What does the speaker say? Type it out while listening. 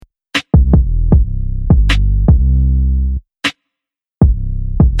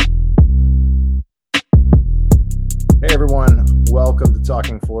Welcome to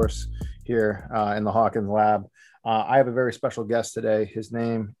Talking Force here in the Hawkins Lab. I have a very special guest today. His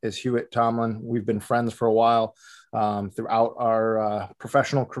name is Hewitt Tomlin. We've been friends for a while throughout our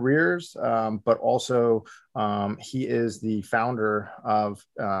professional careers, but also he is the founder of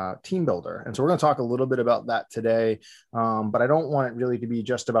TeamBuildr. And so we're going to talk a little bit about that today, but I don't want it really to be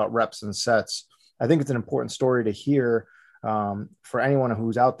just about reps and sets. I think it's an important story to hear for anyone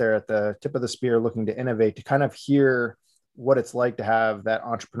who's out there at the tip of the spear looking to innovate, to kind of hear what it's like to have that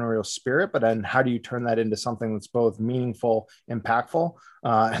entrepreneurial spirit, but then how do you turn that into something that's both meaningful, impactful,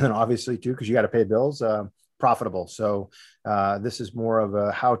 and then obviously too, because you got to pay bills, profitable. So this is more of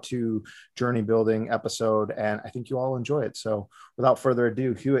a how-to journey building episode, and I think you all enjoy it. So without further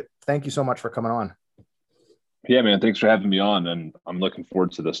ado, Hewitt, thank you so much for coming on. Yeah, man, thanks for having me on. And I'm looking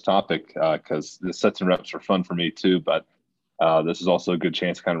forward to this topic because the sets and reps are fun for me too. But this is also a good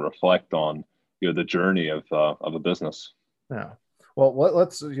chance to kind of reflect on, the journey of a business. Yeah. Well,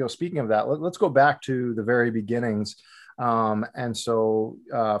 let's, speaking of that, let's go back to the very beginnings. And so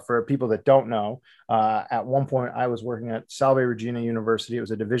for people that don't know, at one point I was working at Salve Regina University. It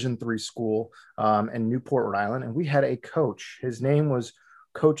was a Division III school in Newport, Rhode Island. And we had a coach. His name was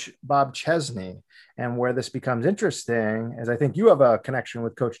Coach Bob Chesney. And where this becomes interesting is I think you have a connection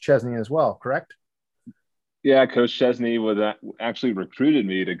with Coach Chesney as well, correct? Yeah, Coach Chesney actually recruited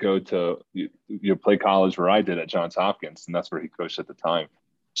me to go to play college where I did at Johns Hopkins, and that's where he coached at the time.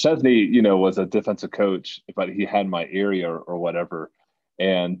 Chesney, was a defensive coach, but he had my area or whatever,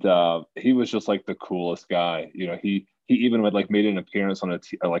 and he was just like the coolest guy. He even made an appearance on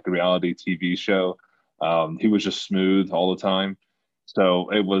a reality TV show. He was just smooth all the time. So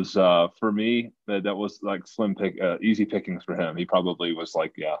it was for me that was like easy pickings for him. He probably was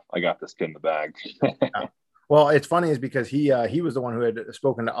like, yeah, I got this kid in the bag. Yeah. Well, it's funny is because he was the one who had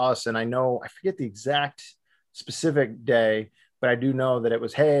spoken to us, and I forget the exact specific day, but I do know that it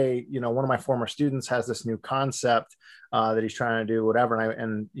was, hey, one of my former students has this new concept that he's trying to do, whatever.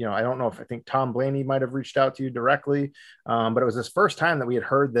 And I don't know if I think Tom Blaney might have reached out to you directly, but it was this first time that we had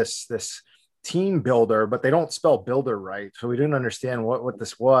heard this TeamBuildr, but they don't spell builder right, so we didn't understand what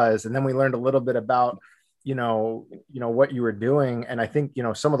this was. And then we learned a little bit about what you were doing. And I think,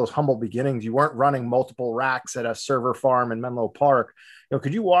 some of those humble beginnings, you weren't running multiple racks at a server farm in Menlo Park.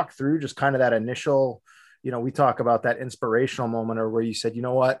 Could you walk through just kind of that initial, we talk about that inspirational moment or where you said,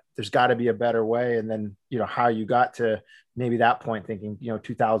 there's got to be a better way. And then, how you got to maybe that point thinking,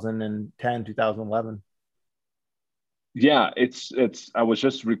 2010, 2011. Yeah, I was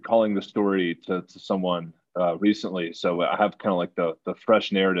just recalling the story to someone recently. So I have kind of like the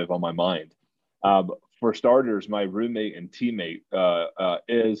fresh narrative on my mind. For starters, my roommate and teammate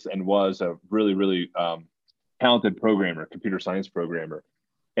is and was a really, really talented programmer, computer science programmer.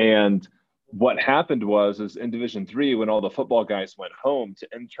 And what happened is in Division III, when all the football guys went home to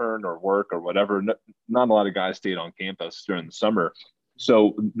intern or work or whatever, not a lot of guys stayed on campus during the summer.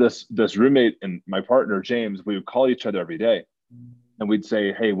 So this roommate and my partner, James, we would call each other every day. And we'd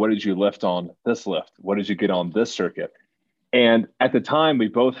say, hey, what did you lift on this lift? What did you get on this circuit? And at the time, we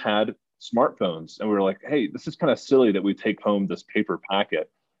both had smartphones, and we were like, hey, this is kind of silly that we take home this paper packet.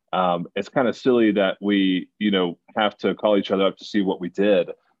 It's kind of silly that we have to call each other up to see what we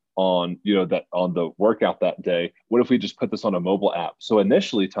did on on the workout that day. What if we just put this on a mobile app? So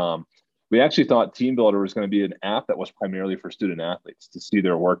initially, Tom, we actually thought TeamBuildr was going to be an app that was primarily for student athletes to see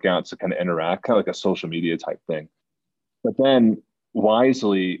their workouts, to kind of interact, kind of like a social media type thing. But then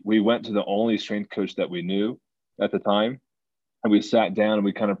wisely, we went to the only strength coach that we knew at the time, and we sat down and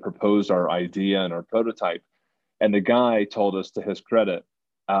we kind of proposed our idea and our prototype. And the guy told us, to his credit,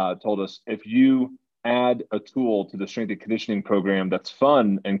 if you add a tool to the strength and conditioning program that's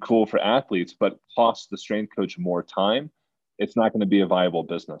fun and cool for athletes, but costs the strength coach more time, it's not going to be a viable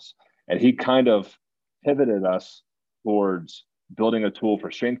business. And he kind of pivoted us towards building a tool for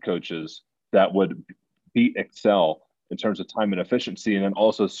strength coaches that would beat Excel in terms of time and efficiency, and then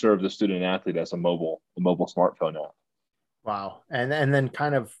also serve the student athlete as a mobile smartphone app. Wow. And then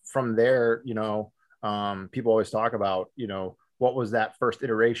kind of from there, people always talk about, what was that first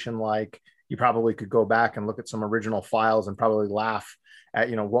iteration like? You probably could go back and look at some original files and probably laugh at,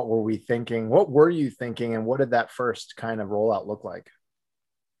 what were we thinking? What were you thinking? And what did that first kind of rollout look like?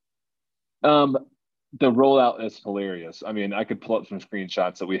 The rollout is hilarious. I mean, I could pull up some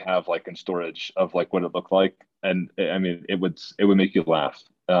screenshots that we have like in storage of like what it looked like. And I mean, it would make you laugh.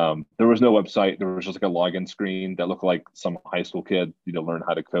 There was no website. There was just like a login screen that looked like some high school kid, learn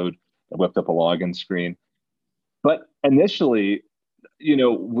how to code. I whipped up a login screen. But initially,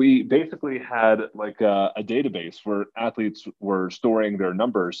 we basically had like a database where athletes were storing their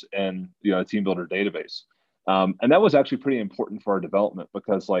numbers in, a TeamBuildr database. And that was actually pretty important for our development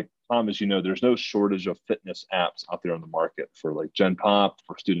because, like Tom, as you know, there's no shortage of fitness apps out there on the market for like Gen Pop,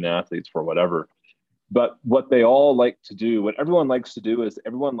 for student athletes, for whatever. But what they all like to do, what everyone likes to do is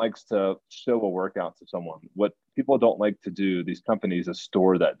everyone likes to show a workout to someone. What people don't like to do, these companies, is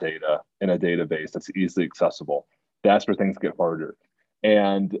store that data in a database that's easily accessible. That's where things get harder.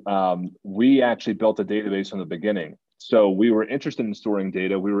 And we actually built a database from the beginning. So we were interested in storing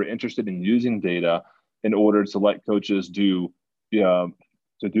data. We were interested in using data in order to let coaches to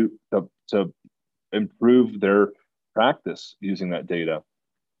improve their practice using that data.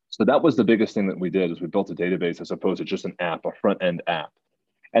 So that was the biggest thing that we did, is we built a database as opposed to just an app, a front end app.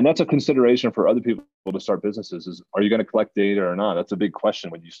 And that's a consideration for other people to start businesses is, are you going to collect data or not? That's a big question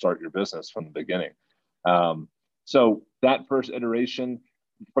when you start your business from the beginning. So that first iteration,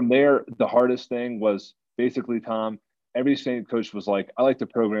 from there, the hardest thing was basically, Tom, every strength coach was like, I like to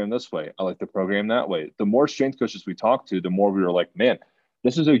program this way. I like to program that way. The more strength coaches we talked to, the more we were like, man,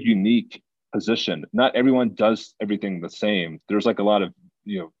 this is a unique position. Not everyone does everything the same. There's like a lot of,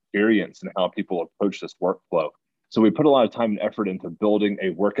 variance in how people approach this workflow. So we put a lot of time and effort into building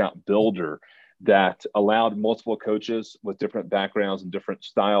a workout builder that allowed multiple coaches with different backgrounds and different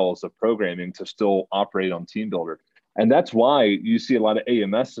styles of programming to still operate on TeamBuildr. And that's why you see a lot of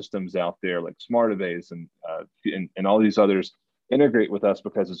AMS systems out there like SmartAvays and all these others integrate with us,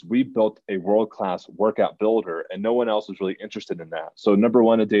 because as we built a world-class workout builder and no one else was really interested in that. So number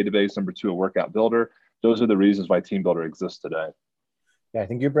one, a database, number two, a workout builder. Those are the reasons why TeamBuildr exists today. Yeah, I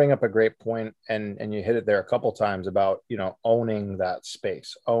think you bring up a great point, and you hit it there a couple times about, owning that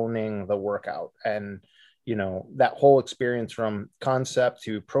space, owning the workout, and, that whole experience from concept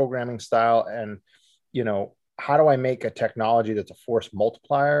to programming style. And, how do I make a technology that's a force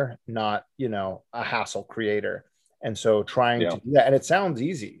multiplier, not, a hassle creator? And so trying to do that, and it sounds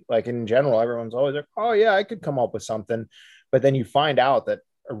easy. Like in general, everyone's always like, oh yeah, I could come up with something. But then you find out that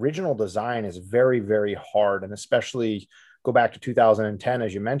original design is very, very hard. And especially go back to 2010,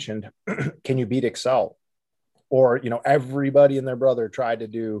 as you mentioned, can you beat Excel? Or, everybody and their brother tried to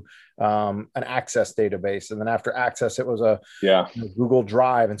do an Access database. And then after Access, it was a Google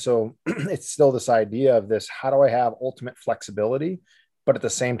Drive. And so it's still this idea of this, how do I have ultimate flexibility, but at the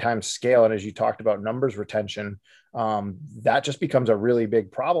same time scale? And as you talked about numbers retention, that just becomes a really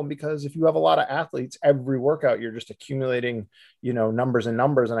big problem, because if you have a lot of athletes, every workout, you're just accumulating, numbers and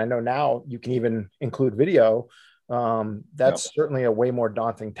numbers. And I know now you can even include video. That's certainly a way more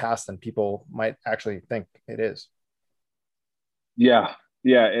daunting task than people might actually think it is. Yeah.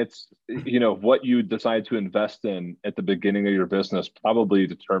 It's, what you decide to invest in at the beginning of your business probably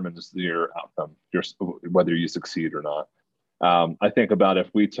determines your outcome, whether you succeed or not. I think about if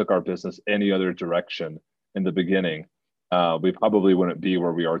we took our business any other direction in the beginning, we probably wouldn't be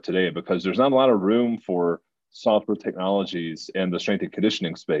where we are today, because there's not a lot of room for software technologies in the strength and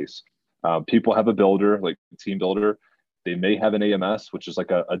conditioning space. People have a builder like TeamBuildr. They may have an AMS, which is like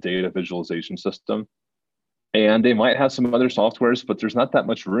a data visualization system. And they might have some other softwares, but there's not that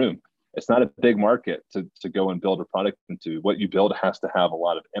much room. It's not a big market to go and build a product into. What you build has to have a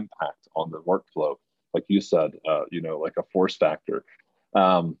lot of impact on the workflow. Like you said, like a force factor.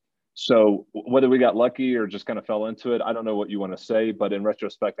 So whether we got lucky or just kind of fell into it, I don't know what you want to say, but in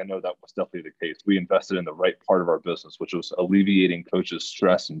retrospect, I know that was definitely the case. We invested in the right part of our business, which was alleviating coaches'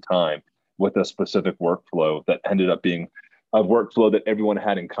 stress and time with a specific workflow that ended up being a workflow that everyone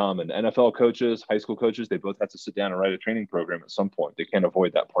had in common. NFL coaches, high school coaches, they both had to sit down and write a training program at some point. They can't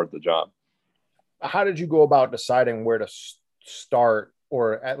avoid that part of the job. How did you go about deciding where to start,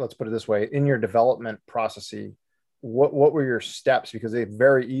 or let's put it this way, in your development process? What were your steps? Because they're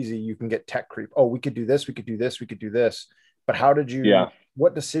very easy. You can get tech creep. Oh, we could do this. We could do this. We could do this. But how did you,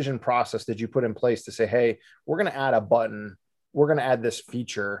 what decision process did you put in place to say, hey, we're going to add a button. We're going to add this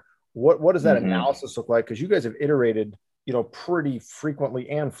feature. What does that analysis look like? Because you guys have iterated, pretty frequently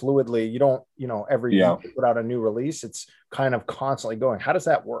and fluidly. You don't, every year put out a new release. It's kind of constantly going. How does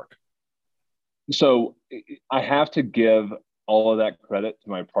that work? So I have to give all of that credit to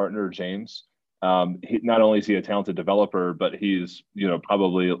my partner, James. Not only is he a talented developer, but he's,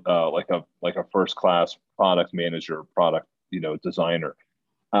 probably like a first-class product manager, product, designer.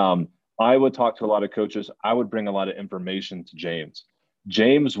 I would talk to a lot of coaches. I would bring a lot of information to James.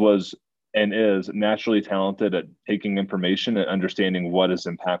 James was and is naturally talented at taking information and understanding what is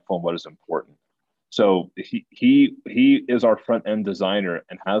impactful and what is important. So he is our front end designer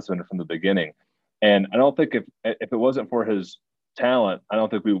and has been from the beginning. And I don't think if it wasn't for his talent, I don't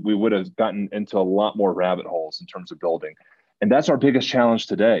think we would have gotten into a lot more rabbit holes in terms of building. And that's our biggest challenge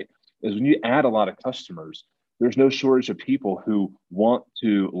today, is when you add a lot of customers, there's no shortage of people who want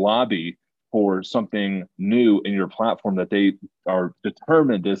to lobby for something new in your platform that they are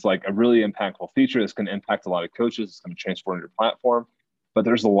determined is like a really impactful feature that's going to impact a lot of coaches. It's going to transform your platform, but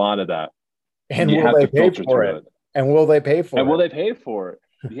there's a lot of that. And You will have they to pay filter for through it? it. And will they pay for And it? will they pay for it?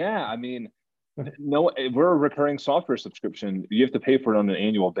 Yeah. I mean, no, we're a recurring software subscription. You have to pay for it on an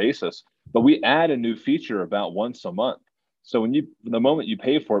annual basis, but we add a new feature about once a month. So the moment you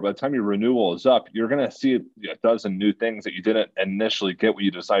pay for it, by the time your renewal is up, you're going to see a dozen new things that you didn't initially get when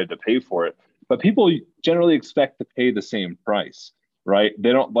you decided to pay for it. But people generally expect to pay the same price, right?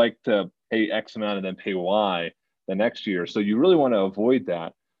 They don't like to pay X amount and then pay Y the next year. So you really want to avoid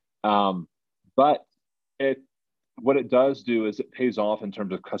that. But what it does do is it pays off in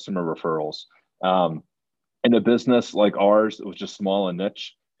terms of customer referrals. In a business like ours, which is small and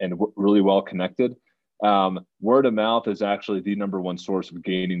niche and really well connected, word of mouth is actually the number one source of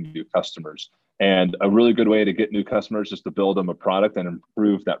gaining new customers. And a really good way to get new customers is to build them a product and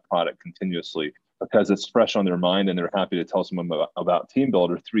improve that product continuously, because it's fresh on their mind and they're happy to tell someone about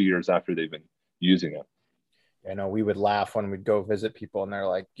TeamBuildr 3 years after they've been using it. You know, we would laugh when we'd go visit people and they're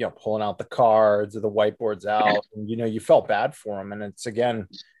like, you know, pulling out the cards or the whiteboards out, and, you know, you felt bad for them. And it's, again,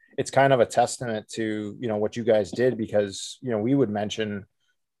 it's kind of a testament to, you know, what you guys did, because, you know, we would mention,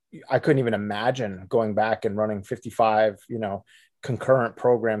 I couldn't even imagine going back and running 55, you know, concurrent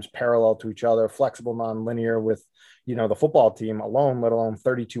programs parallel to each other, flexible, nonlinear, with, you know, the football team alone, let alone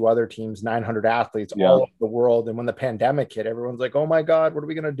 32 other teams, 900 athletes all over the world. And when the pandemic hit, everyone's like, oh my God, what are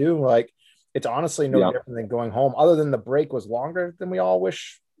we going to do? Like, it's honestly no different than going home, other than the break was longer than we all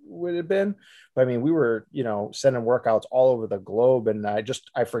wish would have been. But I mean, we were, you know, sending workouts all over the globe. And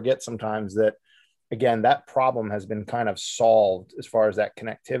I forget sometimes that, again, that problem has been kind of solved as far as that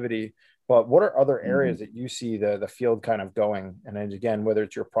connectivity. But what are other areas that you see the field kind of going? And then again, whether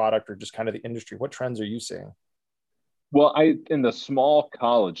it's your product or just kind of the industry, what trends are you seeing? Well, in the small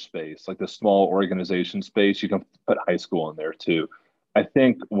college space, like the small organization space, you can put high school in there too. I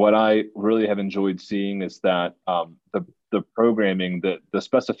think what I really have enjoyed seeing is that the programming, the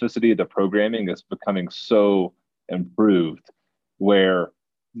specificity of the programming is becoming so improved, where,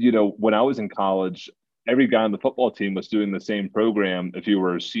 you know, when I was in college, every guy on the football team was doing the same program. If you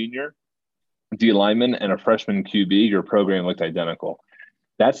were a senior D lineman and a freshman QB, your program looked identical.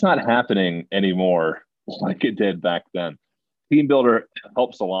 That's not happening anymore like it did back then. TeamBuildr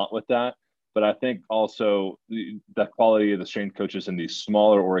helps a lot with that, but I think also the quality of the strength coaches in these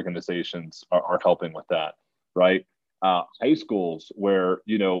smaller organizations are helping with that, right? High schools where,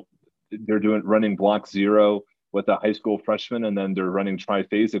 you know, they're running block zero with a high school freshman, and then they're running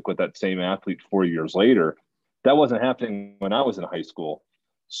triphasic with that same athlete 4 years later. That wasn't happening when I was in high school.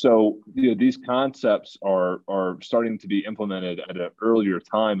 So, you know, these concepts are starting to be implemented at an earlier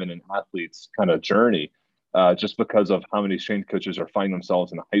time in an athlete's kind of journey, just because of how many strength coaches are finding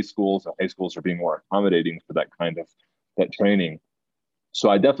themselves in the high schools, and high schools are being more accommodating for that kind of that training. So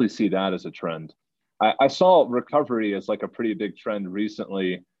I definitely see that as a trend. I saw recovery as like a pretty big trend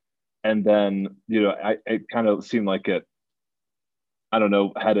recently, and then, you know, it kind of seemed like I don't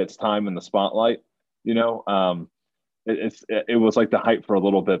know, had its time in the spotlight. You know, it was like the hype for a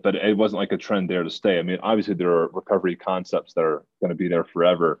little bit, but it wasn't like a trend there to stay. I mean, obviously there are recovery concepts that are going to be there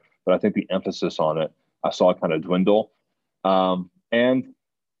forever, but I think the emphasis on it, I saw it kind of dwindle. And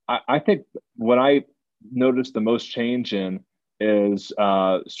I think what I noticed the most change in is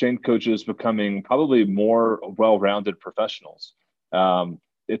strength coaches becoming probably more well-rounded professionals.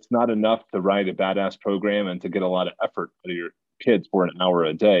 It's not enough to write a badass program and to get a lot of effort out of your kids for an hour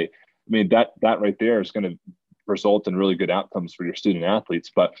a day. I mean, that right there is going to result in really good outcomes for your student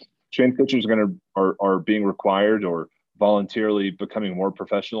athletes. But strength coaches are being required or voluntarily becoming more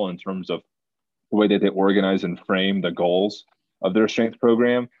professional in terms of the way that they organize and frame the goals of their strength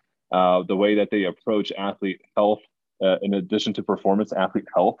program, the way that they approach athlete health, in addition to performance, athlete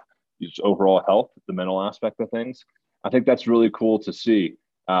health, just overall health, the mental aspect of things. I think that's really cool to see.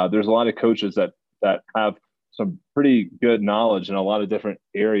 There's a lot of coaches that have some pretty good knowledge in a lot of different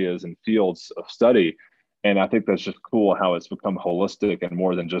areas and fields of study. And I think that's just cool how it's become holistic and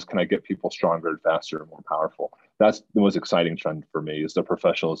more than just, can I get people stronger and faster and more powerful? That's the most exciting trend for me, is the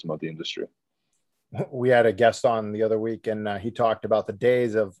professionalism of the industry. We had a guest on the other week, and he talked about the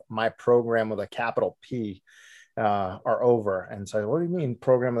days of my program with a capital P are over. And so, what do you mean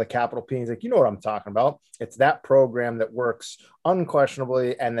program with a capital P? He's like, you know what I'm talking about. It's that program that works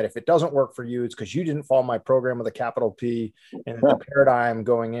unquestionably, and that if it doesn't work for you, it's because you didn't follow my program with a capital P. And the paradigm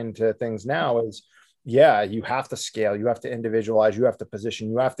going into things now is, yeah, you have to scale, you have to individualize, you have to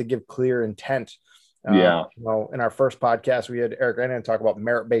position, you have to give clear intent. Yeah. You know, in our first podcast, we had Eric Renan talk about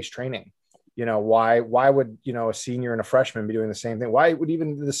merit-based training. You know, why would, you know, a senior and a freshman be doing the same thing? Why would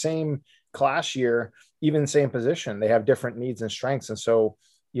even the same class year, even same position, they have different needs and strengths. And so,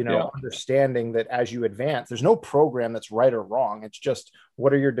 Yeah. understanding that as you advance, there's no program that's right or wrong. It's just,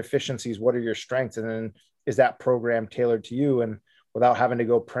 what are your deficiencies? What are your strengths? And then is that program tailored to you? And without having to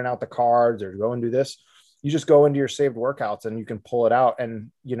go print out the cards or go and do this, you just go into your saved workouts and you can pull it out.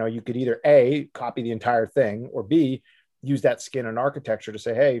 And, you could either A, copy the entire thing, or B, use that skin and architecture to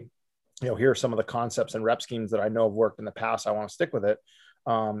say, hey, here are some of the concepts and rep schemes that I know have worked in the past. I want to stick with it.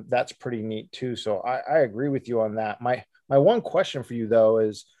 That's pretty neat too. So I agree with you on that. My one question for you though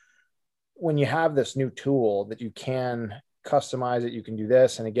is, when you have this new tool that you can customize it, you can do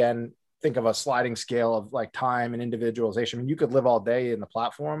this. And again, think of a sliding scale of like time and individualization. I mean, you could live all day in the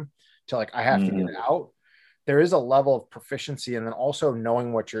platform to like, I have to get it out. There is a level of proficiency, and then also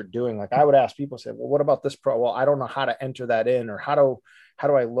knowing what you're doing. Like I would ask people, say, well, what about this pro? Well, I don't know how to enter that in, or how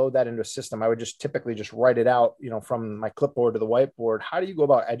do I load that into a system? I would just typically just write it out, from my clipboard to the whiteboard. How do you go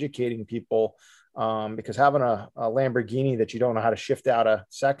about educating people? Because having a Lamborghini that you don't know how to shift out a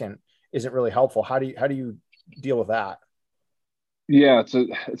second isn't really helpful. How do you deal with that? Yeah,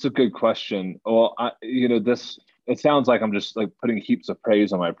 it's a good question. Well, it sounds like I'm just like putting heaps of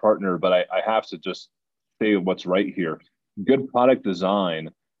praise on my partner, but I have to just say what's right here. Good product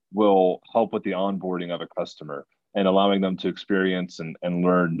design will help with the onboarding of a customer and allowing them to experience and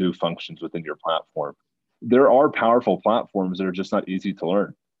learn new functions within your platform. There are powerful platforms that are just not easy to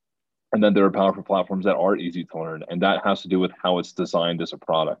learn. And then there are powerful platforms that are easy to learn. And that has to do with how it's designed as a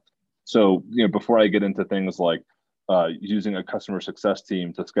product. So, before I get into things like using a customer success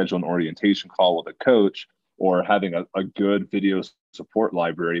team to schedule an orientation call with a coach, or having a good video support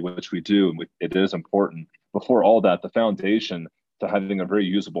library, which we do, and it is important. Before all that, the foundation to having a very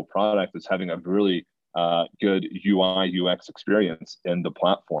usable product is having a really good UI UX experience in the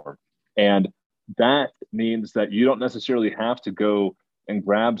platform. And that means that you don't necessarily have to go and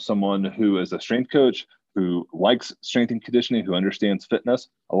grab someone who is a strength coach, who likes strength and conditioning, who understands fitness.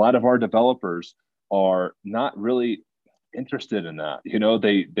 A lot of our developers are not really interested in that.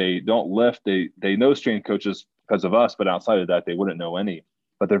 They don't lift. They know strength coaches because of us, but outside of that, they wouldn't know any.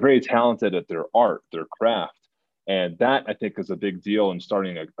 But they're very talented at their art, their craft. And that, I think, is a big deal in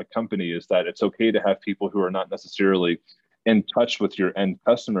starting a company, is that it's okay to have people who are not necessarily in touch with your end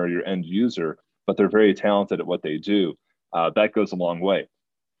customer, your end user, but they're very talented at what they do. That goes a long way.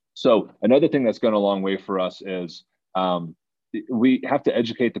 So another thing that's gone a long way for us is we have to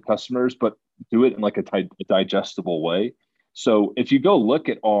educate the customers, but do it in like a digestible way. So if you go look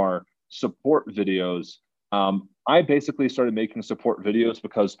at our support videos, I basically started making support videos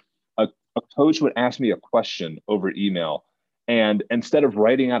because a coach would ask me a question over email. And instead of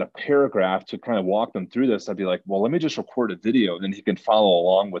writing out a paragraph to kind of walk them through this, I'd be like, well, let me just record a video and then he can follow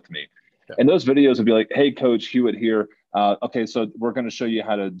along with me. Yeah. And those videos would be like, hey, Coach Hewitt here. Okay, so we're going to show you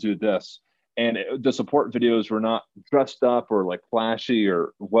how to do this. And the support videos were not dressed up or like flashy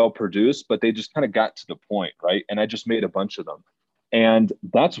or well produced, but they just kind of got to the point, right? And I just made a bunch of them. And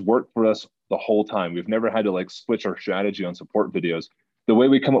that's worked for us the whole time. We've never had to like switch our strategy on support videos. The way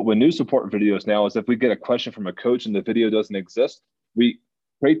we come up with new support videos now is if we get a question from a coach and the video doesn't exist, we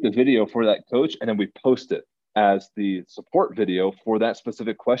create the video for that coach and then we post it as the support video for that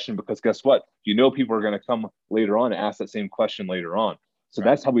specific question, because guess what? People are going to come later on and ask that same question later on. So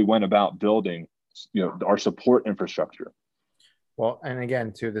that's how we went about building, our support infrastructure. Well, and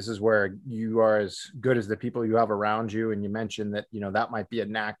again, too, this is where you are as good as the people you have around you. And you mentioned that, that might be a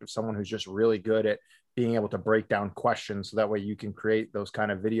knack of someone who's just really good at being able to break down questions. So that way you can create those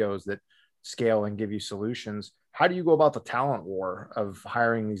kind of videos that scale and give you solutions. How do you go about the talent war of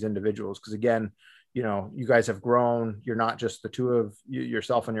hiring these individuals? Because again, you guys have grown. You're not just the two of you,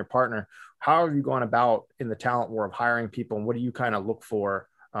 yourself and your partner. How have you gone about in the talent war of hiring people? And what do you kind of look for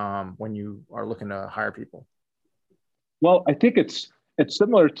when you are looking to hire people? Well, I think it's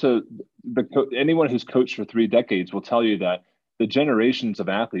similar to anyone who's coached for 3 decades will tell you that the generations of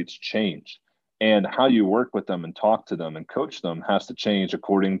athletes change, and how you work with them and talk to them and coach them has to change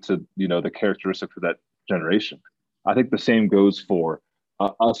according to the characteristics of that generation. I think the same goes for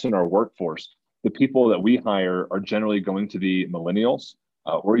us in our workforce. The people that we hire are generally going to be millennials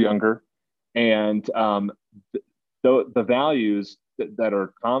or younger, and the values that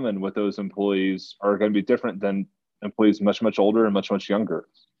are common with those employees are going to be different than employees much older and much younger.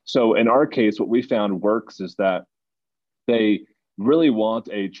 So in our case, what we found works is that they really want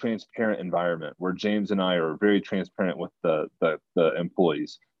a transparent environment where James and I are very transparent with the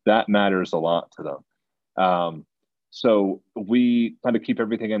employees. That matters a lot to them. So we kind of keep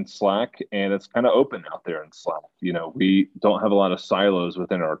everything in Slack, and it's kind of open out there in Slack. We don't have a lot of silos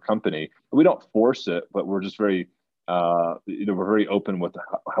within our company. We don't force it, but we're just very We're very open with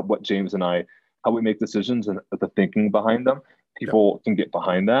what James and I, how we make decisions and the thinking behind them. Yep. People can get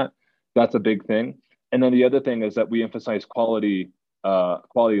behind that. That's a big thing. And then the other thing is that we emphasize quality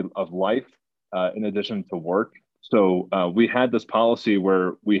of life in addition to work. So we had this policy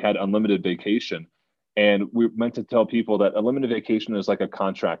where we had unlimited vacation, and we meant to tell people that unlimited vacation is like a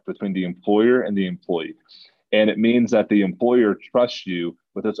contract between the employer and the employee. And it means that the employer trusts you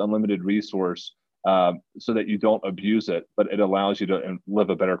with this unlimited resource so that you don't abuse it, but it allows you to live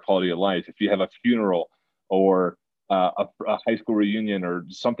a better quality of life. If you have a funeral or a high school reunion or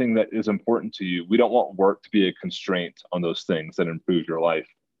something that is important to you, we don't want work to be a constraint on those things that improve your life.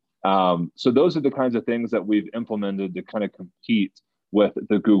 So those are the kinds of things that we've implemented to kind of compete with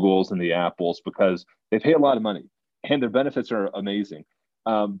the Googles and the Apples because they pay a lot of money and their benefits are amazing.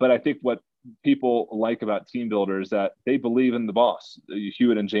 But I think what people like about TeamBuildr is that they believe in the boss.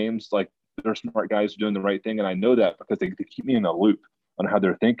 Hewitt and James, like they're smart guys doing the right thing. And I know that because they keep me in the loop on how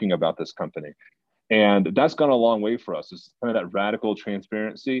they're thinking about this company. And that's gone a long way for us. It's kind of that radical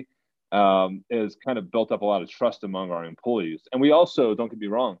transparency is kind of built up a lot of trust among our employees. And we also, don't get me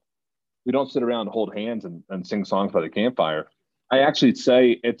wrong, we don't sit around and hold hands and sing songs by the campfire. I actually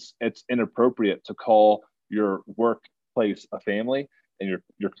say it's inappropriate to call your workplace a family and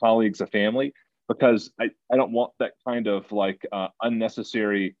your colleagues a family because I don't want that kind of like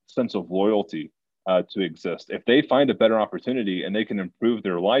unnecessary sense of loyalty to exist. If they find a better opportunity and they can improve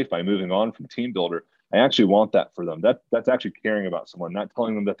their life by moving on from TeamBuildr, I actually want that for them. That's actually caring about someone, not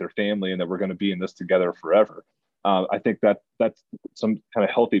telling them that they're family and that we're going to be in this together forever. I think that's some kind of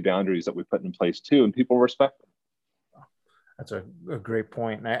healthy boundaries that we put in place too, and people respect them. That's a great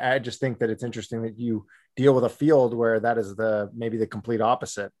point. And I just think that it's interesting that you deal with a field where that is maybe the complete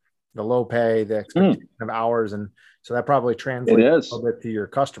opposite, the low pay, the expectation of hours. And so that probably translates a little bit to your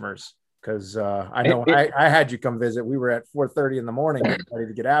customers. Because I know when I had you come visit, we were at 4:30 in the morning getting ready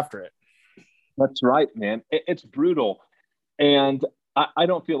to get after it. That's right, man. It's brutal. And I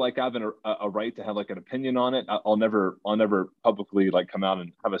don't feel like I have a right to have like an opinion on it. I'll never publicly like come out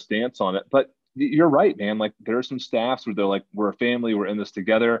and have a stance on it. But you're right, man. Like there are some staffs where they're like, we're a family, we're in this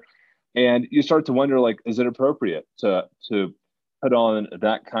together. And you start to wonder, like, is it appropriate to put on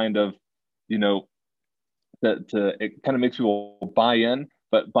that kind of, it kind of makes people buy in,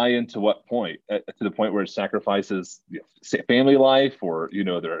 but buy into what point? To the point where it sacrifices family life or,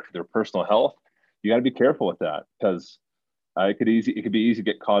 their personal health. You got to be careful with that because it could be easy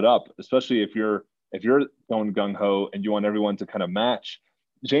to get caught up, especially if you're going gung ho and you want everyone to kind of match.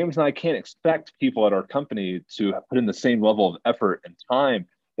 James and I can't expect people at our company to put in the same level of effort and time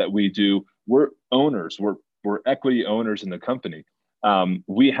that we do. We're owners. We're equity owners in the company.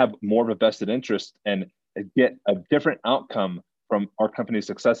 We have more of a vested interest and get a different outcome from our company's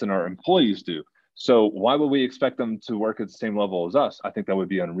success than our employees do. So why would we expect them to work at the same level as us? I think that would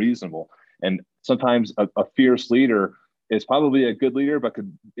be unreasonable. And sometimes a fierce leader is probably a good leader, but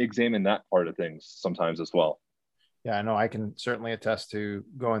could examine that part of things sometimes as well. Yeah, I know I can certainly attest to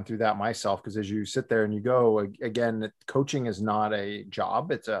going through that myself because as you sit there and you go, again, coaching is not a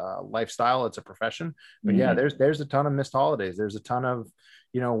job. It's a lifestyle. It's a profession. But yeah, there's a ton of missed holidays. There's a ton of,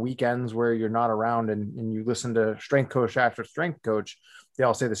 weekends where you're not around and you listen to strength coach after strength coach. They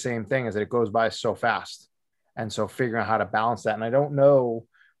all say the same thing is that it goes by so fast. And so figuring out how to balance that. And I don't know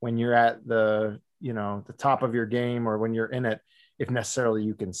when you're at the top of your game or when you're in it, if necessarily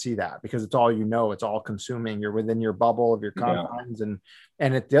you can see that because it's all, it's all consuming. You're within your bubble of your confines. Yeah.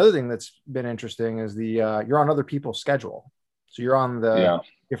 And the other thing that's been interesting is you're on other people's schedule. So you're on the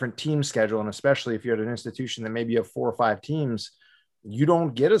different team schedule. And especially if you're at an institution that maybe you have 4 or 5 teams, you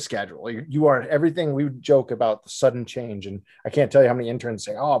don't get a schedule. You are everything. We would joke about the sudden change. And I can't tell you how many interns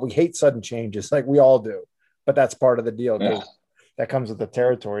say, oh, we hate sudden changes. Like we all do, but that's part of the deal. That comes with the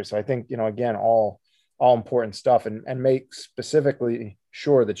territory. So I think, again, all important stuff and make specifically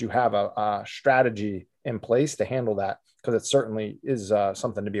sure that you have a strategy in place to handle that because it certainly is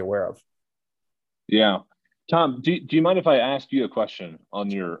something to be aware of. Yeah. Tom, do you mind if I ask you a question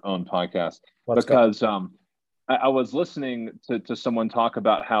on your own podcast? Because I was listening to someone talk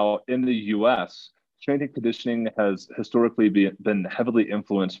about how in the U.S., strength and conditioning has historically been heavily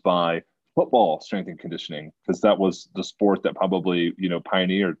influenced by football strength and conditioning because that was the sport that probably,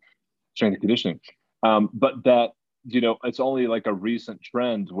 pioneered strength and conditioning. But that, it's only like a recent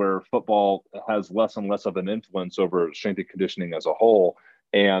trend where football has less and less of an influence over strength and conditioning as a whole.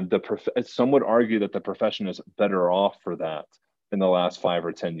 And some would argue that the profession is better off for that in the last 5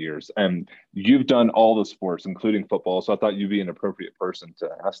 or 10 years. And you've done all the sports, including football. So I thought you'd be an appropriate person to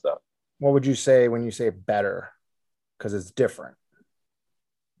ask that. What would you say when you say better? Because it's different.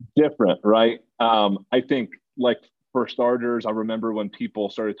 Different, right? I think like for starters, I remember when people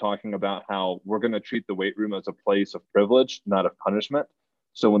started talking about how we're going to treat the weight room as a place of privilege, not of punishment.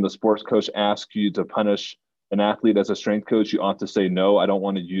 So when the sports coach asks you to punish an athlete as a strength coach, you ought to say, no, I don't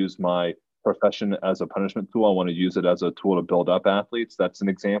want to use my profession as a punishment tool. I want to use it as a tool to build up athletes. That's an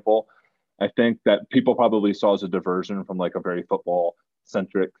example. I think that people probably saw as a diversion from like a very football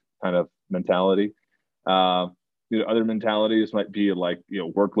centric kind of mentality. Other mentalities might be like,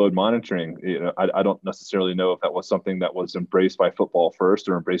 workload monitoring. I don't necessarily know if that was something that was embraced by football first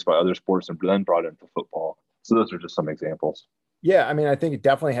or embraced by other sports and then brought into football. So those are just some examples. Yeah, I mean, I think it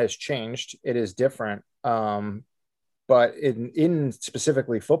definitely has changed. It is different. But in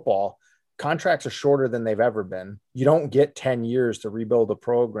specifically football, contracts are shorter than they've ever been. You don't get 10 years to rebuild a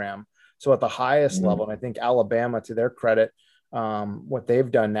program. So at the highest level, and I think Alabama, to their credit, what they've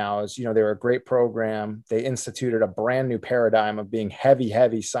done now is, they were a great program. They instituted a brand new paradigm of being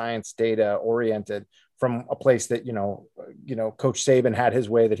heavy science data oriented from a place that, Coach Saban had his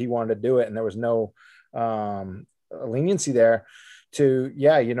way that he wanted to do it. And there was no leniency there to,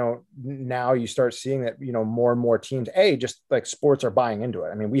 now you start seeing that, more and more teams, just like sports are buying into it.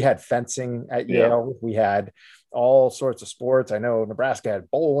 I mean, we had fencing at Yale. We had all sorts of sports. I know Nebraska had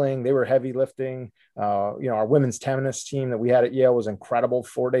bowling. They were heavy lifting. Our women's tennis team that we had at Yale was incredible,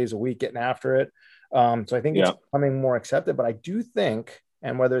 4 days a week getting after it. So I think it's becoming more accepted, but I do think,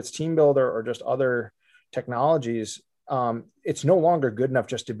 and whether it's TeamBuildr or just other technologies, it's no longer good enough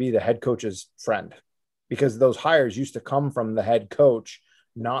just to be the head coach's friend, because those hires used to come from the head coach,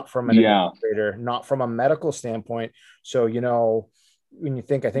 not from an administrator, not from a medical standpoint. So, when you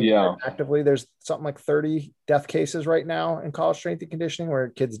think, I think actively there's something like 30 death cases right now in college strength and conditioning where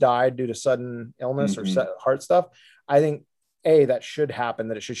kids died due to sudden illness or heart stuff. I think that should happen,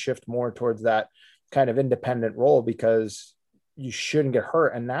 that it should shift more towards that kind of independent role, because you shouldn't get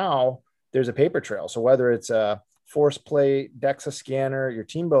hurt. And now there's a paper trail. So whether it's a force plate, DEXA scanner, your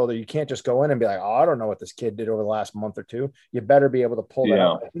TeamBuildr, you can't just go in and be like, oh, I don't know what this kid did over the last month or two. You better be able to pull that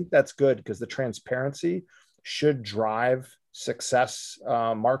out. I think that's good, because the transparency should drive success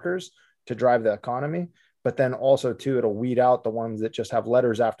markers to drive the economy. But then also too, it'll weed out the ones that just have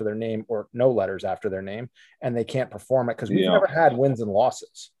letters after their name or no letters after their name, and they can't perform it, because we've never had wins and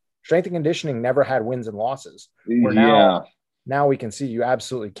losses. Strength and conditioning never had wins and losses. Where now we can see you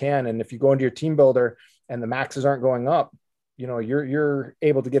absolutely can. And if you go into your TeamBuildr and the maxes aren't going up, you're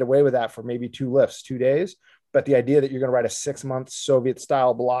able to get away with that for maybe 2 lifts, 2 days. But the idea that you're going to write a 6-month Soviet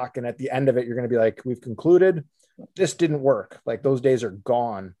style block, and at the end of it, you're going to be like, we've concluded this didn't work. Like, those days are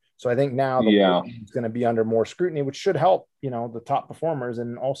gone. So I think now it's going to be under more scrutiny, which should help, the top performers,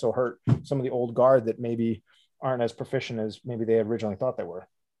 and also hurt some of the old guard that maybe aren't as proficient as maybe they originally thought they were.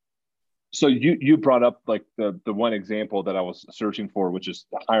 So you brought up like the one example that I was searching for, which is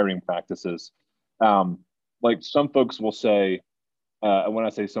the hiring practices. Like some folks will say, when I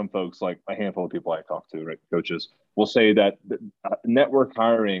say some folks, like a handful of people I talk to, right, coaches, will say that network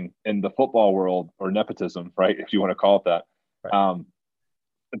hiring in the football world, or nepotism, right, if you want to call it that,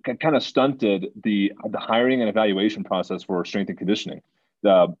 kind of stunted the hiring and evaluation process for strength and conditioning.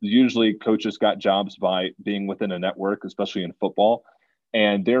 Usually coaches got jobs by being within a network, especially in football.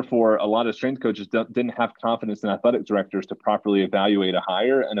 And therefore, a lot of strength coaches didn't have confidence in athletic directors to properly evaluate a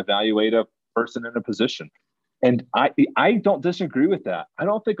hire and evaluate a person in a position. And I don't disagree with that. I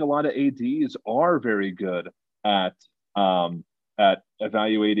don't think a lot of ADs are very good at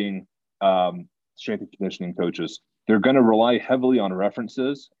evaluating strength and conditioning coaches. They're going to rely heavily on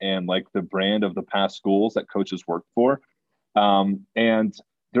references and like the brand of the past schools that coaches worked for. And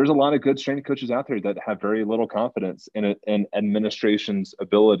there's a lot of good strength coaches out there that have very little confidence in administration's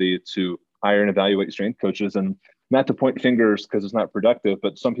ability to hire and evaluate strength coaches. And not to point fingers because it's not productive,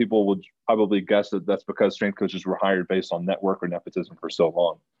 but some people would probably guess that that's because strength coaches were hired based on network or nepotism for so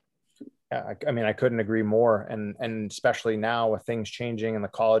long. Yeah, I mean, I couldn't agree more. And especially now with things changing in the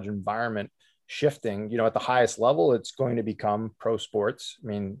college environment shifting, at the highest level, it's going to become pro sports. I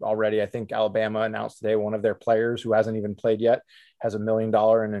mean, already, I think Alabama announced today one of their players who hasn't even played yet has $1 million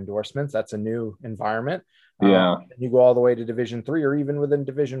in endorsements. That's a new environment. You go all the way to Division III or even within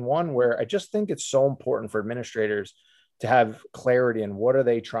Division I, where I just think it's so important for administrators to have clarity in what are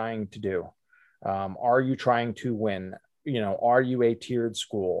they trying to do. Are you trying to win? Are you a tiered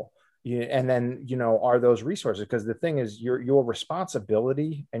school? And then, are those resources? Because the thing is, your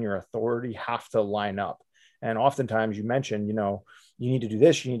responsibility and your authority have to line up. And oftentimes you mentioned, you need to do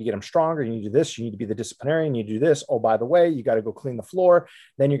this, you need to get them stronger, you need to do this, you need to be the disciplinarian, you need to do this. Oh, by the way, you got to go clean the floor.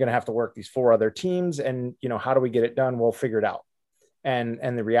 Then you're going to have to work these 4 other teams. And, how do we get it done? We'll figure it out.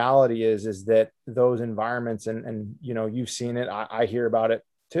 And the reality is that those environments, and you've seen it, I hear about it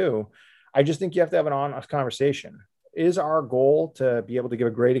too. I just think you have to have an honest conversation. Is our goal to be able to give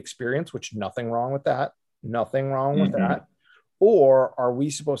a great experience, which nothing wrong with that, nothing wrong with that, or are we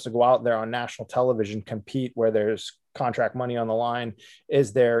supposed to go out there on national television, compete where there's contract money on the line?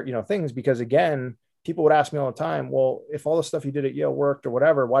 Is there, things? Because again, people would ask me all the time, well, if all the stuff you did at Yale worked or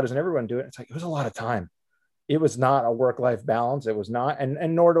whatever, why doesn't everyone do it? It's like, it was a lot of time. It was not a work-life balance. It was not,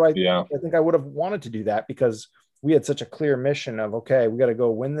 and nor do I think I would have wanted to do that, because we had such a clear mission of, okay, we got to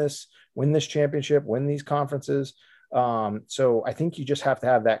go win this championship, win these conferences. So I think you just have to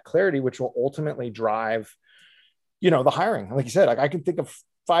have that clarity, which will ultimately drive, the hiring. Like you said, like I can think of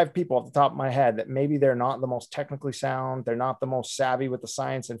 5 people off the top of my head that maybe they're not the most technically sound, they're not the most savvy with the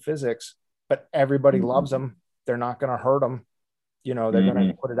science and physics, but everybody loves them. They're not going to hurt them. They're going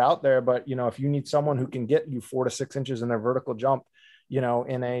to put it out there. But, if you need someone who can get you 4 to 6 inches in their vertical jump,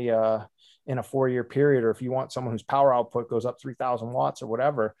 in a 4-year period, or if you want someone whose power output goes up 3,000 watts or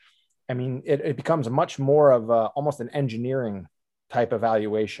whatever, I mean, it becomes much more of almost an engineering type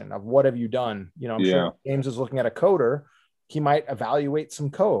evaluation of what have you done? I'm sure James is looking at a coder. He might evaluate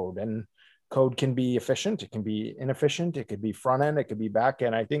some code, and code can be efficient. It can be inefficient. It could be front end. It could be back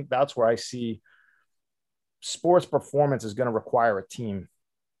end. I think that's where I see sports performance is going to require a team,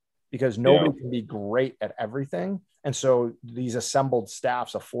 because nobody can be great at everything. And so these assembled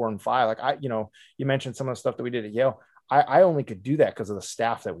staffs of 4 and 5, like you mentioned some of the stuff that we did at Yale. I only could do that because of the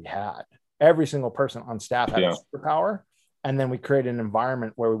staff that we had. Every single person on staff had a superpower. And then we created an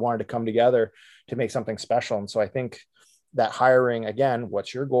environment where we wanted to come together to make something special. And so I think that hiring, again,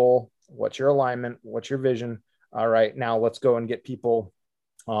 what's your goal? What's your alignment? What's your vision? All right, now let's go and get people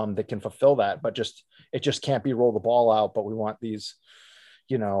that can fulfill that. But it just can't be roll the ball out, but we want these,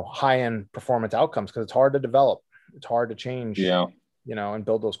 high-end performance outcomes, because it's hard to develop. It's hard to change, and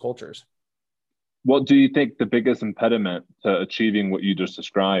build those cultures. What do you think the biggest impediment to achieving what you just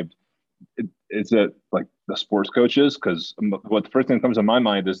described? Is it like the sports coaches? Because what the first thing that comes to my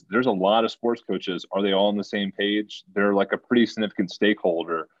mind is there's a lot of sports coaches. Are they all on the same page? They're like a pretty significant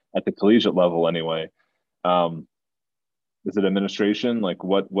stakeholder at the collegiate level anyway. Is it administration? Like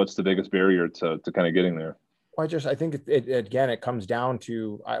what's the biggest barrier to kind of getting there? I think it comes down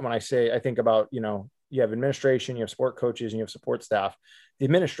to, when I think about, you have administration, you have sport coaches, and you have support staff. The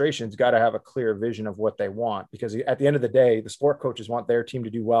administration's got to have a clear vision of what they want, because at the end of the day, the sport coaches want their team to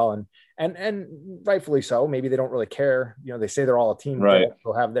do well, and rightfully so. Maybe they don't really care. They say they're all a team, right?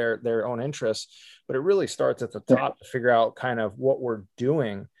 They'll have their own interests, but it really starts at the top to figure out kind of what we're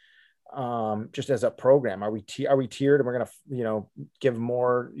doing. Just as a program, are we tiered, and we're going to, give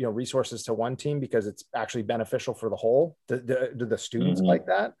more, resources to one team because it's actually beneficial for the whole? Do the students like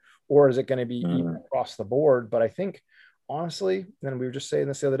that? Or is it going to be even across the board? But I think, honestly, and we were just saying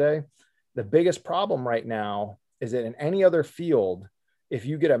this the other day, the biggest problem right now is that in any other field, if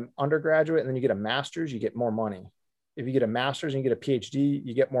you get an undergraduate and then you get a master's, you get more money. If you get a master's and you get a PhD,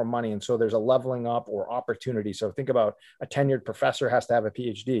 you get more money. And so there's a leveling up or opportunity. So think about a tenured professor has to have a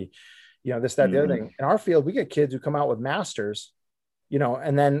PhD, this, that, the other thing. In our field, we get kids who come out with masters,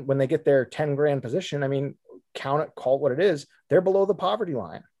 and then when they get their 10 grand position, I mean, call it what it is, they're below the poverty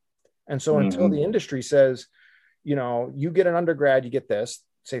line. And so until the industry says, you get an undergrad, you get this,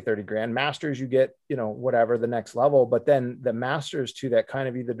 say 30 grand, masters, you get, whatever the next level, but then the masters to that kind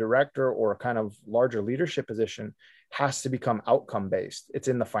of either director or a kind of larger leadership position has to become outcome based. It's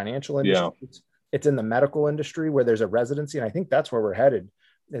in the financial industry. It's in the medical industry where there's a residency. And I think that's where we're headed,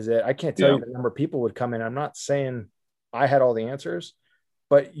 is that I can't tell you the number of people would come in. I'm not saying I had all the answers,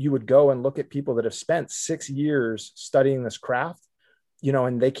 but you would go and look at people that have spent 6 years studying this craft,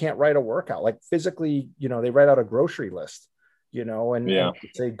 and they can't write a workout, like physically, they write out a grocery list, and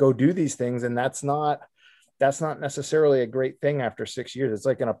say, go do these things. And that's not necessarily a great thing after 6 years. It's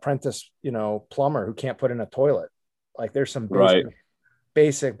like an apprentice, plumber who can't put in a toilet. Like there's some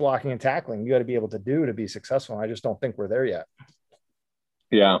basic blocking and tackling you got to be able to do to be successful. And I just don't think we're there yet.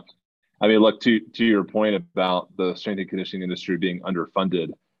 Yeah. I mean, look, to your point about the strength and conditioning industry being underfunded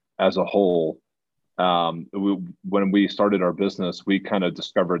as a whole, when we started our business, we kind of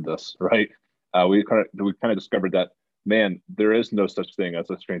discovered this, right? We kind of discovered that, man, there is no such thing as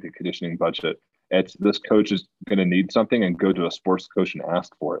a strength and conditioning budget. It's this coach is going to need something and go to a sports coach and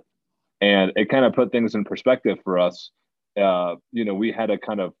ask for it. And it kind of put things in perspective for us. We had it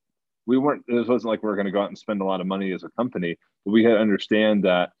wasn't like we were going to go out and spend a lot of money as a company, but we had to understand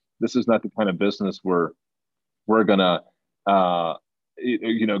that this is not the kind of business where we're going to,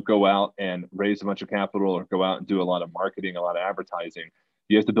 go out and raise a bunch of capital or go out and do a lot of marketing, a lot of advertising.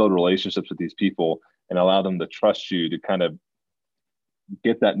 You have to build relationships with these people and allow them to trust you to kind of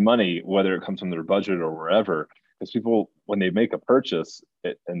get that money, whether it comes from their budget or wherever. Because people, when they make a purchase,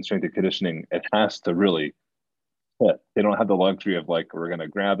 in strength and conditioning, it has to really fit. They don't have the luxury of like, we're going to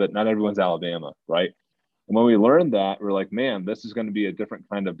grab it. Not everyone's Alabama, right? And when we learned that, we're like, man, this is going to be a different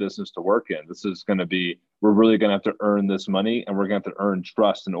kind of business to work in. This is going to be, we're really going to have to earn this money, and we're going to have to earn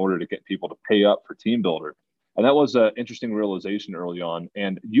trust in order to get people to pay up for TeamBuildr. And that was an interesting realization early on.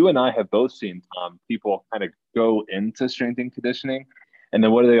 And you and I have both seen, Tom, people kind of go into strength and conditioning. And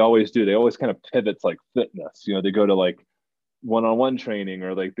then what do they always do? They always kind of pivot to like fitness. You know, they go to like one-on-one training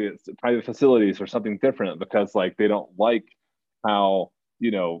or like the private facilities or something different, because like they don't like how,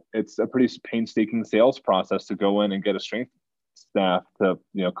 you know, it's a pretty painstaking sales process to go in and get a strength staff to,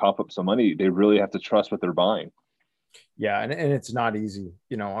 you know, cough up some money. They really have to trust what they're buying. Yeah, and it's not easy,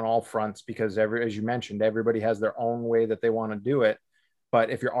 you know, on all fronts, because as you mentioned, everybody has their own way that they want to do it. But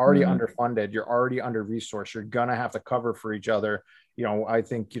if you're already underfunded, you're already under resourced, you're gonna have to cover for each other. You know, I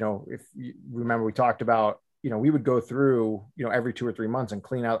think, you know, if you remember, we talked about, you know, we would go through, you know, every 2 or 3 months and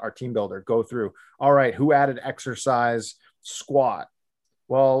clean out our TeamBuildr, go through, all right, who added exercise squat?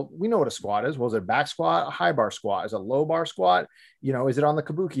 Well, we know what a squat is. Was it a back squat, a high bar squat? Is it a low bar squat? You know, is it on the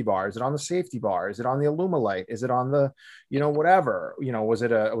kabuki bar? Is it on the safety bar? Is it on the Alumilite? Is it on the, you know, whatever? You know, was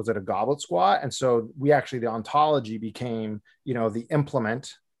it a goblet squat? And so we actually, the ontology became, you know, the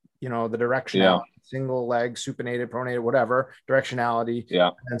implement, you know, the directionality, single leg, supinated, pronated, whatever, directionality,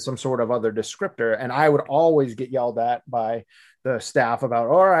 and some sort of other descriptor. And I would always get yelled at by the staff about,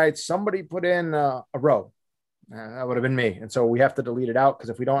 all right, somebody put in a row. That would have been me. And so we have to delete it out, because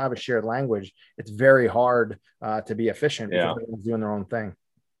if we don't have a shared language, it's very hard to be efficient if everyone's doing their own thing.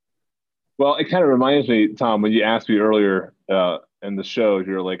 Well, it kind of reminds me, Tom, when you asked me earlier in the show,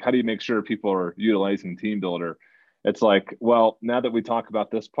 you're like, how do you make sure people are utilizing TeamBuildr? It's like, well, now that we talk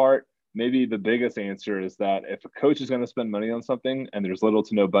about this part, maybe the biggest answer is that if a coach is going to spend money on something and there's little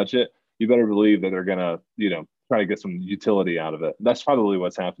to no budget, you better believe that they're going to, you know, try to get some utility out of it. That's probably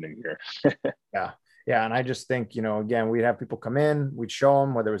what's happening here. Yeah. And I just think, you know, again, we'd have people come in, we'd show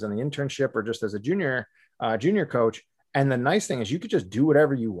them, whether it was in the internship or just as a junior coach. And the nice thing is you could just do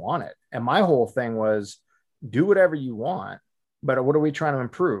whatever you wanted. And my whole thing was do whatever you want, but what are we trying to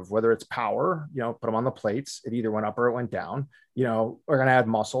improve? Whether it's power, you know, put them on the plates. It either went up or it went down. You know, we're going to add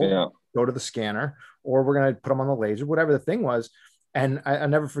muscle, go to the scanner, or we're going to put them on the laser, whatever the thing was. And I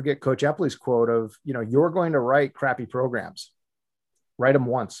never forget Coach Epley's quote of, you know, you're going to write crappy programs, write them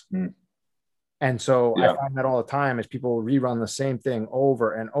once. And so I find that all the time as people rerun the same thing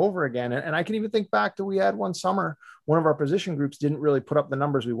over and over again. And I can even think back to, we had one summer, one of our position groups didn't really put up the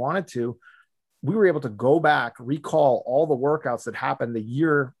numbers we wanted to. We were able to go back, recall all the workouts that happened the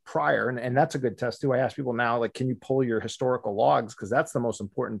year prior. And that's a good test too. I ask people now, like, can you pull your historical logs? Because that's the most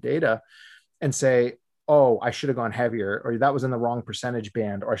important data, and say, oh, I should have gone heavier, or that was in the wrong percentage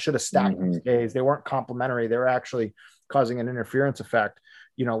band, or I should have stacked these days. They weren't complementary. They were actually causing an interference effect.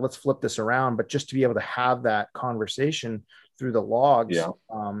 You know, let's flip this around. But just to be able to have that conversation through the logs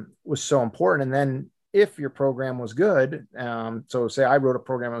was so important. And then if your program was good, so say I wrote a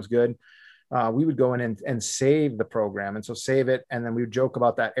program that was good, we would go in and save the program. And so save it. And then we would joke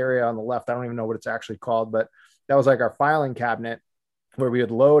about that area on the left. I don't even know what it's actually called, but that was like our filing cabinet where we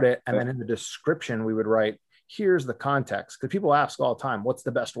would load it. And then in the description, we would write, here's the context. Because people ask all the time, what's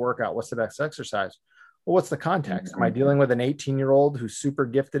the best workout? What's the best exercise? Well, what's the context? Am I dealing with an 18-year-old who's super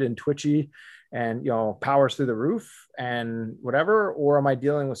gifted and twitchy and, you know, powers through the roof and whatever? Or am I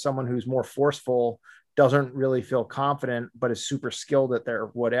dealing with someone who's more forceful, doesn't really feel confident, but is super skilled at their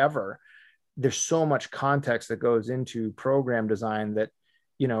whatever? There's so much context that goes into program design that,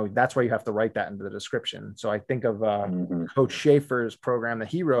 you know, that's why you have to write that into the description. So I think of Coach Schaefer's program that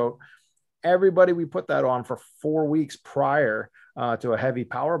he wrote. Everybody, we put that on for 4 weeks prior to a heavy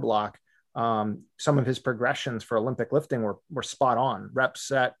power block. Some of his progressions for Olympic lifting were spot on, rep,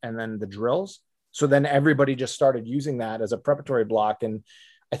 set, and then the drills. So then everybody just started using that as a preparatory block. And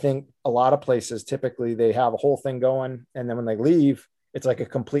I think a lot of places, typically they have a whole thing going, and then when they leave, it's like a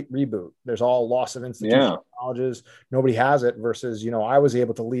complete reboot. There's all loss of institutional knowledges. Nobody has it, versus, you know, I was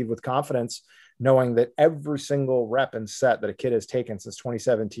able to leave with confidence knowing that every single rep and set that a kid has taken since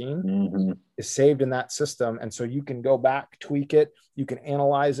 2017 is saved in that system. And so you can go back, tweak it, you can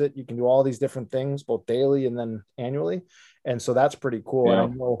analyze it, you can do all these different things, both daily and then annually. And so that's pretty cool. And I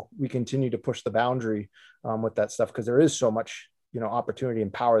know we continue to push the boundary with that stuff, because there is so much, you know, opportunity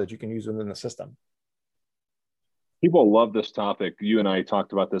and power that you can use within the system. People love this topic. You and I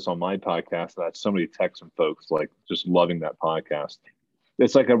talked about this on my podcast. I had so many texts from folks like just loving that podcast.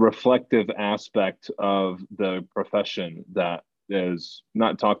 It's like a reflective aspect of the profession that is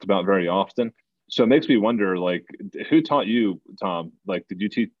not talked about very often. So it makes me wonder, like, who taught you, Tom? Like, did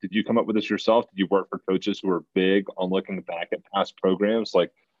you come up with this yourself? Did you work for coaches who are big on looking back at past programs?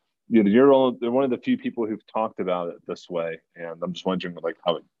 Like, you're one of the few people who've talked about it this way, and I'm just wondering, like,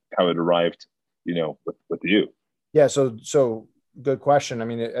 how it arrived, with you. Yeah. So good question. I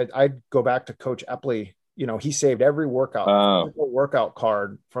mean, I'd go back to Coach Epley. He saved every Oh, physical workout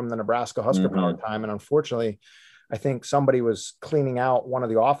card from the Nebraska Husker Power mm-hmm. time. And unfortunately, I think somebody was cleaning out one of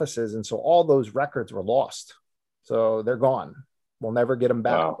the offices. And so all those records were lost. So they're gone. We'll never get them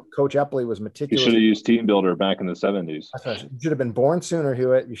back. Wow. Coach Epley was You meticulous. should have used TeamBuildr back in the 70s. You should have been born sooner,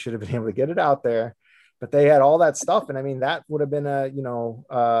 Hewitt. You should have been able to get it out there. But they had all that stuff. And I mean, that would have been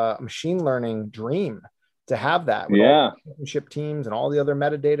a machine learning dream to have that with all Yeah. the championship teams and all the other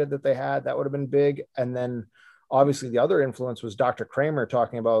metadata that they had. That would have been big. And then obviously the other influence was Dr. Kramer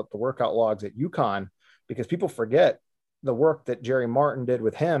talking about the workout logs at UConn, because people forget the work that Jerry Martin did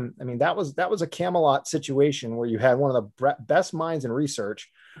with him. I mean, that was a Camelot situation where you had one of the best minds in research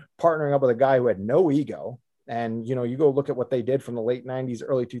partnering up with a guy who had no ego. And, you go look at what they did from the late 90s,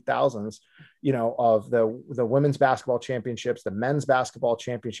 early 2000s, of the women's basketball championships, the men's basketball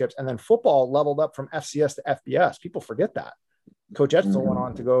championships, and then football leveled up from FCS to FBS. People forget that. Coach Etzel went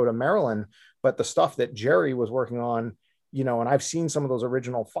on to go to Maryland, but the stuff that Jerry was working on, and I've seen some of those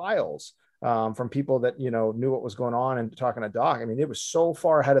original files from people that, knew what was going on and talking to Doc. I mean, it was so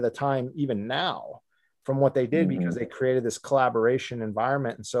far ahead of the time, even now, from what they did, because they created this collaboration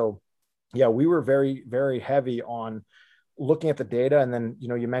environment. And so, yeah, we were very, very heavy on looking at the data. And then,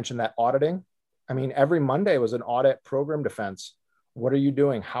 you mentioned that auditing. I mean, every Monday was an audit program defense. What are you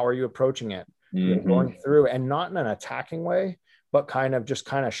doing? How are you approaching it? Going through, and not in an attacking way, but kind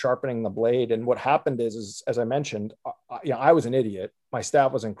of sharpening the blade. And what happened is as I mentioned, I was an idiot. My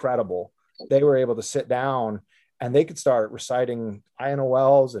staff was incredible. They were able to sit down and they could start reciting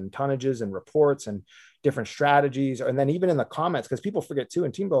INOLs and tonnages and reports and different strategies. And then even in the comments, because people forget too,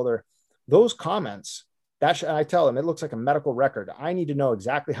 in TeamBuildr, those comments, I tell them, it looks like a medical record. I need to know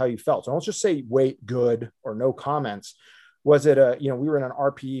exactly how you felt. So don't just say, wait, good, or no comments. Was it we were in an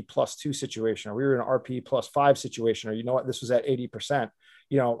RPE +2 situation, or we were in an RPE +5 situation, or what, this was at 80%.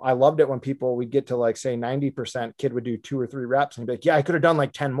 I loved it when we'd get to like say 90%, kid would do 2 or 3 reps and he'd be like, yeah, I could have done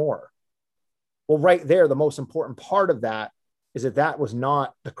like 10 more. Well, right there, the most important part of that is that was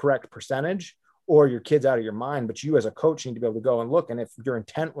not the correct percentage, or your kid's out of your mind, but you as a coach need to be able to go and look. And if your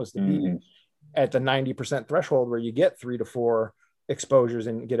intent was to be at the 90% threshold where you get 3 to 4 exposures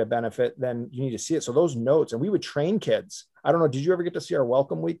and get a benefit, then you need to see it. So those notes, and we would train kids. I don't know. Did you ever get to see our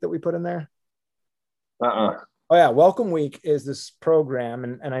welcome week that we put in there? Oh yeah. Welcome week is this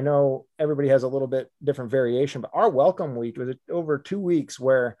program. And I know everybody has a little bit different variation, but our welcome week was over 2 weeks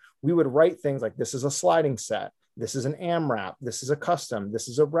where we would write things like, this is a sliding set. This is an AMRAP. This is a custom. This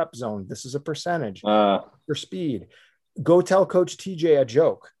is a rep zone. This is a percentage for speed. Go tell Coach TJ a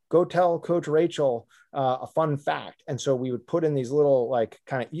joke. Go tell Coach Rachel a fun fact. And so we would put in these little like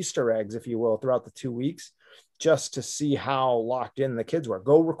kind of Easter eggs, if you will, throughout the 2 weeks, just to see how locked in the kids were.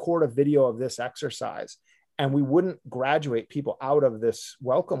 Go record a video of this exercise. And we wouldn't graduate people out of this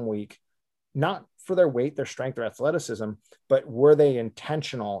welcome week, not for their weight, their strength, their athleticism, but were they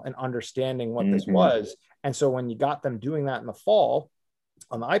intentional in understanding what this was? And so when you got them doing that in the fall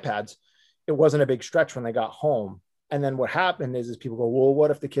on the iPads, it wasn't a big stretch when they got home. And then what happened is people go, well,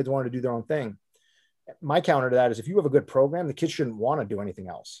 what if the kids wanted to do their own thing? My counter to that is, if you have a good program, the kids shouldn't want to do anything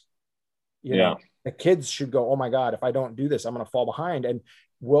else. You know, the kids should go, oh my God, if I don't do this, I'm going to fall behind. And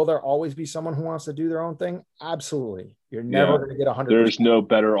will there always be someone who wants to do their own thing? Absolutely. You're never going to get 100%. There's no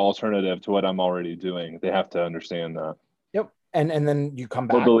better alternative to what I'm already doing. They have to understand that. Yep. And then you come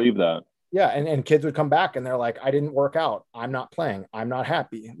back. Or believe that. Yeah. And kids would come back and they're like, I didn't work out. I'm not playing. I'm not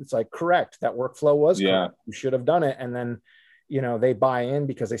happy. It's like, correct. That workflow was correct. You should have done it. And then, they buy in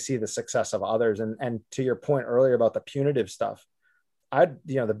because they see the success of others. And to your point earlier about the punitive stuff,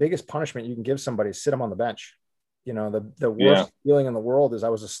 the biggest punishment you can give somebody is sit them on the bench. The worst feeling in the world is I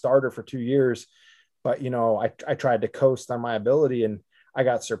was a starter for 2 years, but I tried to coast on my ability and I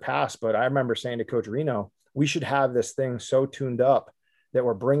got surpassed. But I remember saying to Coach Reno, we should have this thing so tuned up that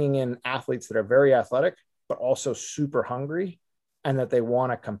we're bringing in athletes that are very athletic, but also super hungry and that they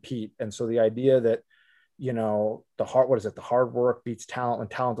want to compete. And so the idea that, the hard work beats talent when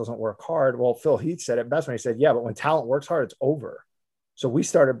talent doesn't work hard. Well, Phil Heath said it best when he said, yeah, but when talent works hard, it's over. So we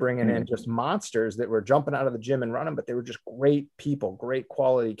started bringing in just monsters that were jumping out of the gym and running, but they were just great people, great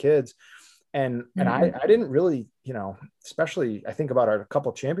quality kids. And I didn't really, especially I think about our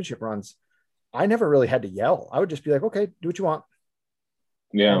couple championship runs, I never really had to yell. I would just be like, okay, do what you want.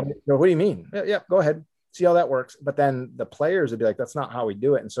 Yeah. And, what do you mean? Yeah, go ahead. see how that works. But then the players would be like, that's not how we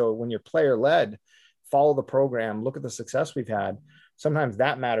do it. And so when you're player led, follow the program, look at the success we've had. Sometimes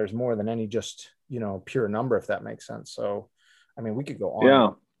that matters more than any just, pure number, if that makes sense. So, I mean, we could go on. Yeah.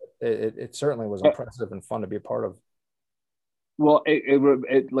 It certainly was impressive and fun to be a part of. Well,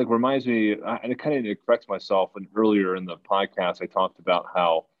 it like reminds me, and it kind of corrects myself. And earlier in the podcast, I talked about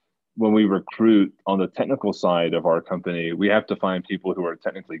how when we recruit on the technical side of our company, we have to find people who are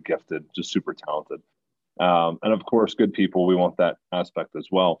technically gifted, just super talented. And of course, good people, we want that aspect as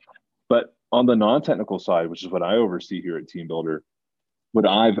well. But on the non-technical side, which is what I oversee here at TeamBuildr, what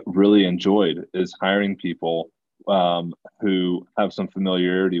I've really enjoyed is hiring people who have some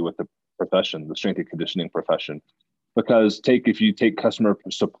familiarity with the profession, the strength and conditioning profession. Because if you take customer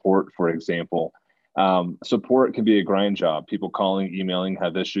support, for example, support can be a grind job. People calling, emailing,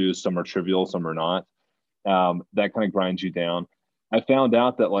 have issues. Some are trivial, some are not. That kind of grinds you down. I found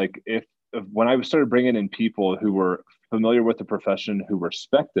out that like if when I started bringing in people who were familiar with the profession, who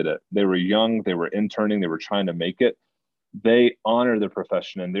respected it, they were young, they were interning, they were trying to make it, they honor the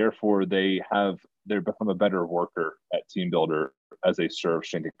profession, and therefore they've become a better worker at TeamBuildr as they serve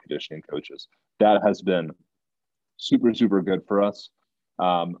strength and conditioning coaches. That has been super, super good for us.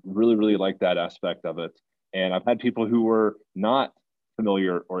 Really, really like that aspect of it. And I've had people who were not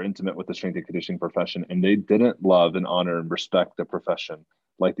familiar or intimate with the strength and conditioning profession, and they didn't love and honor and respect the profession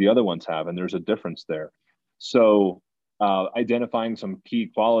like the other ones have. And there's a difference there. So identifying some key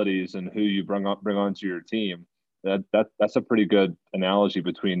qualities and who you bring onto your team, that's a pretty good analogy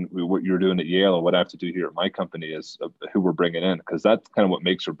between what you're doing at Yale and what I have to do here at my company is who we're bringing in, because that's kind of what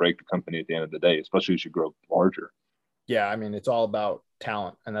makes or break the company at the end of the day, especially as you grow larger. Yeah, I mean, it's all about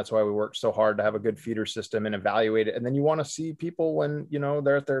talent, and that's why we work so hard to have a good feeder system and evaluate it. And then you want to see people when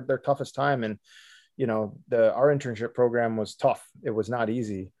they're at their toughest time. And our internship program was tough; it was not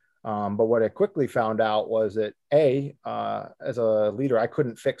easy. But what I quickly found out was that as a leader, I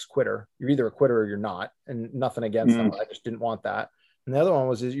couldn't fix quitter. You're either a quitter or you're not, and nothing against them. I just didn't want that. And the other one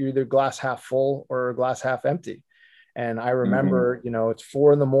was you're either glass half full or glass half empty. And I remember, it's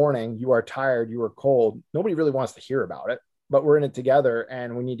 4 a.m, you are tired, you are cold. Nobody really wants to hear about it, but we're in it together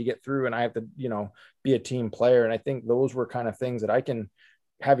and we need to get through. And I have to, be a team player. And I think those were kind of things that I can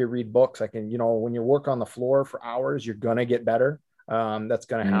have you read books. I can, when you work on the floor for hours, you're going to get better. That's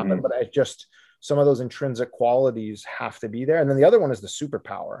going to happen. But some of those intrinsic qualities have to be there. And then the other one is the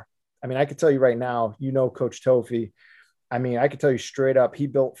superpower. I mean, I could tell you right now, Coach Tofi, I mean, I could tell you straight up, he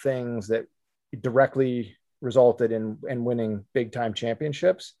built things that directly resulted in winning big time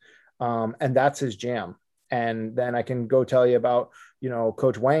championships. And that's his jam. And then I can go tell you about,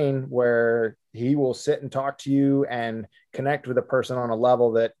 Coach Wayne, where he will sit and talk to you and connect with a person on a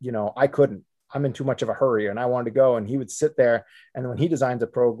level that, I couldn't. I'm in too much of a hurry and I wanted to go. And he would sit there. And when he designs a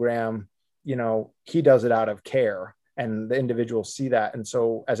program, he does it out of care, and the individuals see that. And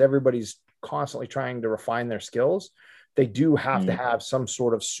so as everybody's constantly trying to refine their skills, they do have to have some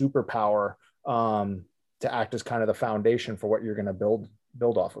sort of superpower, to act as kind of the foundation for what you're going to build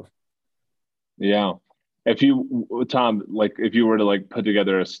off of. Yeah. If you were to put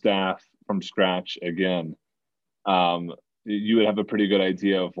together a staff from scratch again, you would have a pretty good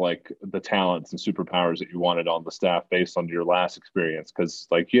idea of like the talents and superpowers that you wanted on the staff based on your last experience. Cause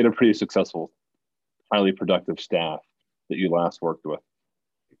like you had a pretty successful, highly productive staff that you last worked with.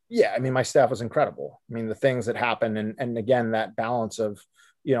 Yeah. I mean, my staff was incredible. I mean, the things that happen and again, that balance of,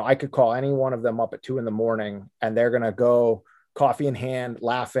 I could call any one of them up at 2 a.m. and they're going to go coffee in hand,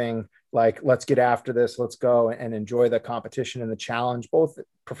 laughing, like, let's get after this. Let's go and enjoy the competition and the challenge, both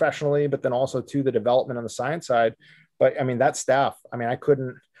professionally, but then also to the development on the science side. But I mean, that staff, I mean, I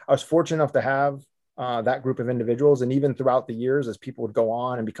was fortunate enough to have that group of individuals. And even throughout the years, as people would go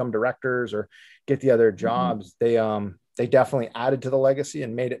on and become directors or get the other jobs, they definitely added to the legacy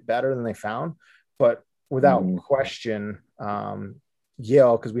and made it better than they found. But without question,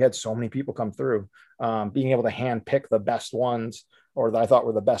 Yale, because we had so many people come through, being able to hand pick the best ones or that I thought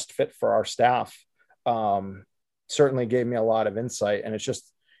were the best fit for our staff, certainly gave me a lot of insight. And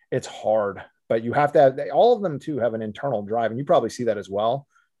it's hard, but you have to have, all of them too have an internal drive. And you probably see that as well.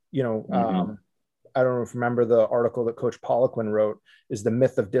 I don't know if you remember the article that Coach Poliquin wrote, is the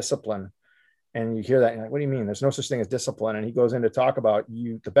myth of discipline. And you hear that, and you're like, what do you mean? There's no such thing as discipline. And he goes in to talk about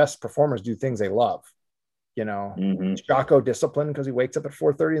the best performers do things they love. Jocko disciplined because he wakes up at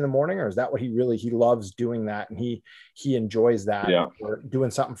 4:30 in the morning, or is that what he loves doing that and he enjoys that, or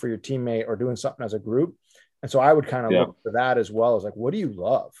doing something for your teammate or doing something as a group? And so I would kind of look for that as well, as like, what do you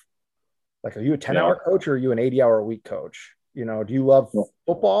love? Like, are you a 10-hour coach or are you an 80-hour a week coach? Do you love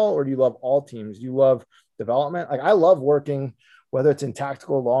football or do you love all teams? Do you love development? Like, I love working whether it's in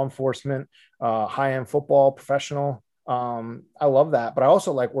tactical, law enforcement, high-end football, professional. I love that. But I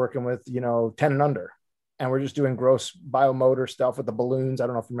also like working with, 10 and under. And we're just doing gross biomotor stuff with the balloons. I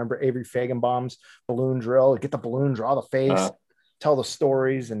don't know if you remember Avery Fagenbaum's balloon drill. Get the balloon, draw the face, tell the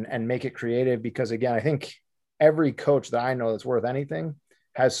stories, and make it creative. Because again, I think every coach that I know that's worth anything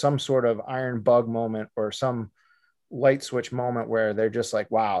has some sort of iron bug moment or some light switch moment where they're just like,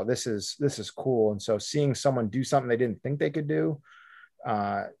 wow, this is cool. And so seeing someone do something they didn't think they could do,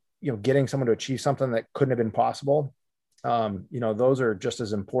 getting someone to achieve something that couldn't have been possible, those are just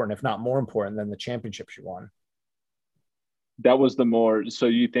as important, if not more important, than the championships you won. That was the more, so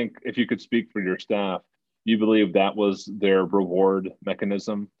you think, if you could speak for your staff, you believe that was their reward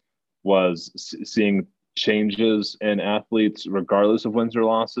mechanism, was seeing changes in athletes regardless of wins or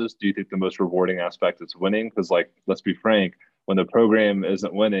losses? Do you think the most rewarding aspect is winning? Because, like, let's be frank, when the program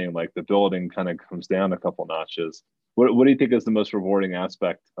isn't winning, like, the building kind of comes down a couple notches. What do you think is the most rewarding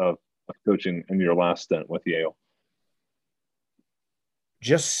aspect of coaching in your last stint with Yale?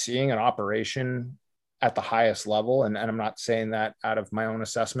 Just seeing an operation at the highest level. And I'm not saying that out of my own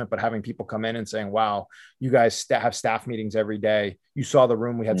assessment, but having people come in and saying, wow, you guys have staff meetings every day. You saw the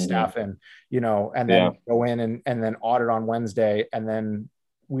room we had staff in, and then go in and then audit on Wednesday. And then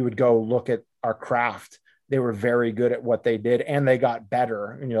we would go look at our craft. They were very good at what they did and they got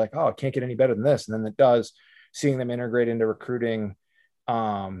better. And you're like, oh, it can't get any better than this. And then it does. Seeing them integrate into recruiting,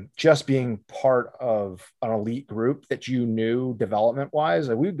 just being part of an elite group that you knew development wise,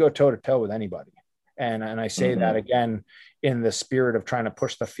 we would go toe to toe with anybody. And I say that again, in the spirit of trying to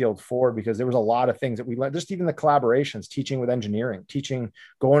push the field forward, because there was a lot of things that we learned, just even the collaborations, teaching with engineering,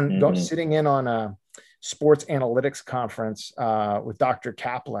 going, sitting in on a sports analytics conference with Dr.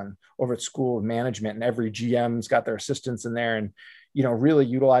 Kaplan over at School of Management, and every GM's got their assistants in there, and, really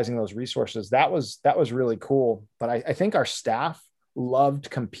utilizing those resources. That was really cool. But I think our staff loved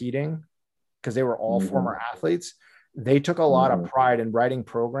competing because they were all former athletes. They took a lot of pride in writing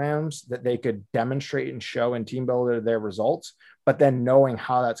programs that they could demonstrate and show in TeamBuildr their results, but then knowing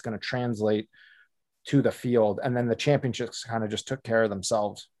how that's going to translate to the field. And then the championships kind of just took care of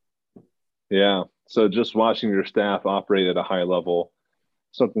themselves. Yeah. So just watching your staff operate at a high level,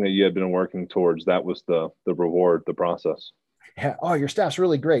 something that you had been working towards, that was the reward, the process. Yeah. Oh, your staff's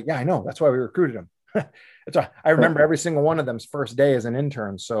really great. Yeah, I know. That's why we recruited them. I remember every single one of them's first day as an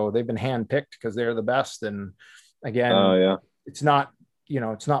intern. So they've been handpicked because they're the best. And again, it's not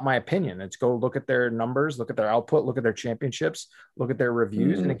my opinion. It's go look at their numbers, look at their output, look at their championships, look at their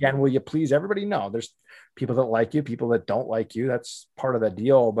reviews. And again, will you please everybody? No, there's people that like you, people that don't like you. That's part of the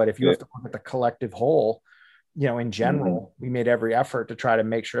deal. But if you have to look at the collective whole, in general, we made every effort to try to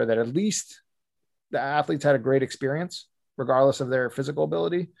make sure that at least the athletes had a great experience, regardless of their physical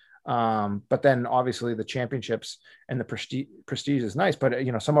ability. But then obviously the championships and the prestige is nice. But,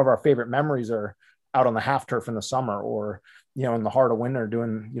 some of our favorite memories are out on the half turf in the summer, or, in the heart of winter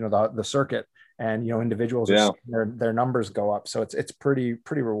doing, the circuit, and, individuals are seeing their numbers go up. So it's pretty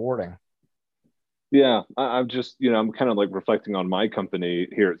rewarding. Yeah. I'm just, I'm kind of like reflecting on my company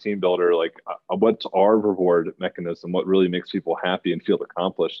here at TeamBuildr, like what's our reward mechanism? What really makes people happy and feel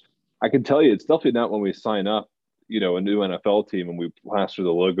accomplished? I can tell you, it's definitely not when we sign up, a new NFL team and we plaster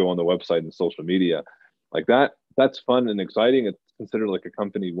the logo on the website and social media like that. That's fun and exciting. It's considered like a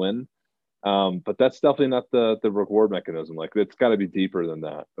company win. But that's definitely not the reward mechanism. Like, it's got to be deeper than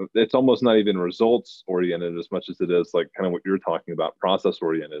that. It's almost not even results oriented as much as it is like kind of what you're talking about, process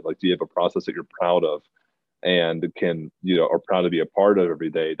oriented. Like, do you have a process that you're proud of and can, are proud to be a part of every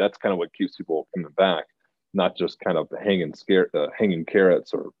day? That's kind of what keeps people coming back, not just kind of hanging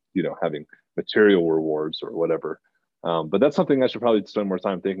carrots or, having material rewards or whatever. But that's something I should probably spend more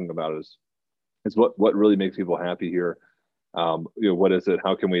time thinking about is what really makes people happy here. What is it?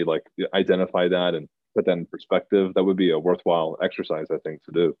 How can we like identify that and put that in perspective? That would be a worthwhile exercise, I think,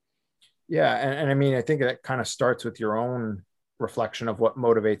 to do. Yeah. And I mean, I think that kind of starts with your own reflection of what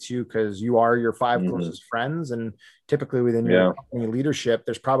motivates you, because you are your five closest friends, and typically within your company leadership,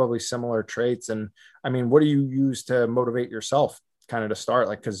 there's probably similar traits. And I mean, what do you use to motivate yourself kind of to start?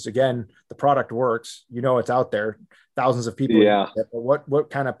 Like, because again, the product works, it's out there, thousands of people. But what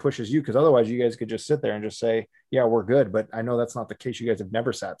kind of pushes you? Because otherwise you guys could just sit there and just say, yeah, we're good. But I know that's not the case. You guys have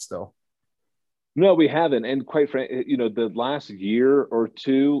never sat still. No, we haven't. And quite frankly, the last year or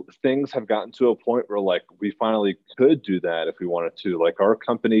two, things have gotten to a point where like we finally could do that if we wanted to. Like, our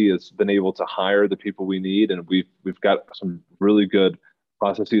company has been able to hire the people we need, and we've got some really good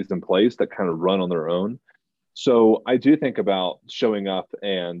processes in place that kind of run on their own. So I do think about showing up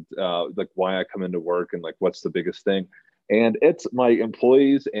and like why I come into work and like what's the biggest thing. And it's my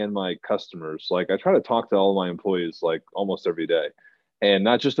employees and my customers. Like I try to talk to all my employees like almost every day, and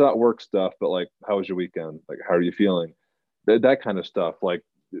not just about work stuff, but like, how was your weekend? Like, how are you feeling? That kind of stuff. Like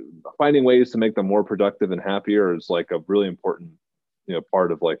finding ways to make them more productive and happier is like a really important,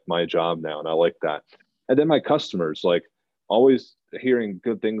 part of like my job now. And I like that. And then my customers, like always hearing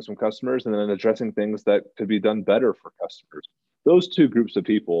good things from customers and then addressing things that could be done better for customers. Those two groups of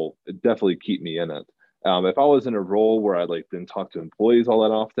people definitely keep me in it. If I was in a role where I like didn't talk to employees all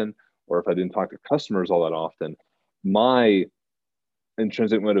that often, or if I didn't talk to customers all that often, my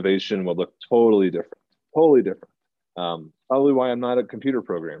intrinsic motivation would look totally different, totally different. Probably why I'm not a computer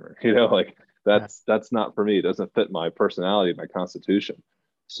programmer. Like that's not for me. It doesn't fit my personality, my constitution.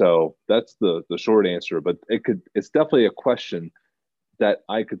 So that's the short answer. But it's definitely a question that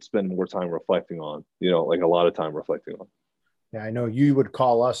I could spend more time reflecting on. Like a lot of time reflecting on. Yeah, I know you would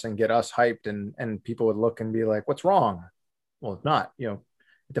call us and get us hyped, and people would look and be like, "What's wrong?" Well, it's not.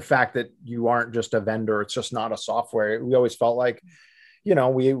 The fact that you aren't just a vendor, it's just not a software. We always felt like, we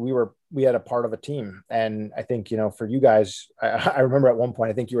had a part of a team, and I think for you guys, I remember at one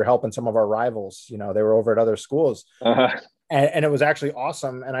point I think you were helping some of our rivals. They were over at other schools, and it was actually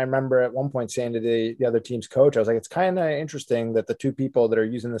awesome. And I remember at one point saying to the other team's coach, I was like, "It's kind of interesting that the two people that are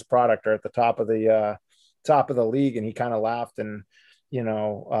using this product are at the top of the league." And he kind of laughed, and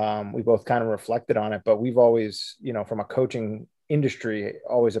we both kind of reflected on it. But we've always, from a coaching industry,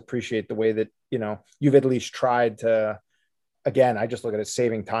 always appreciate the way that you've at least tried to, again, I just look at it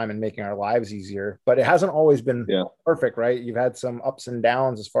saving time and making our lives easier, but it hasn't always been perfect, right? You've had some ups and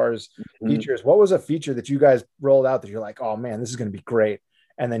downs as far as features. What was a feature that you guys rolled out that you're like, oh man, this is going to be great,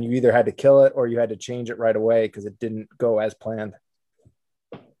 and then you either had to kill it or you had to change it right away because it didn't go as planned?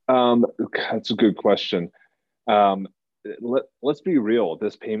 That's a good question. Let's be real.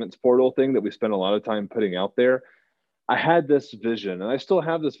 This payments portal thing that we spent a lot of time putting out there, I had this vision, and I still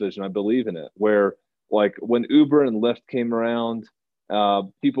have this vision. I believe in it, where like when Uber and Lyft came around,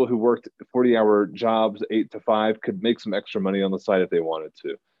 people who worked 40-hour jobs, 8 to 5, could make some extra money on the side if they wanted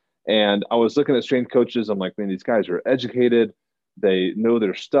to. And I was looking at strength coaches. I'm like, man, these guys are educated. They know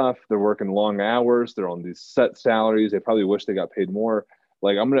their stuff. They're working long hours. They're on these set salaries. They probably wish they got paid more.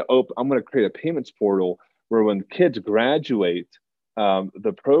 Like I'm gonna create a payments portal where when kids graduate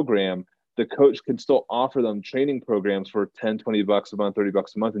the program, the coach can still offer them training programs for 10, $20 a month,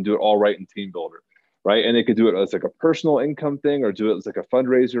 $30 a month, and do it all right in TeamBuildr, right? And they could do it as like a personal income thing or do it as like a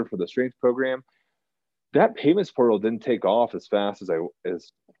fundraiser for the strength program. That payments portal didn't take off as fast as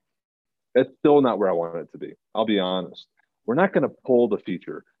it's still not where I want it to be. I'll be honest. We're not going to pull the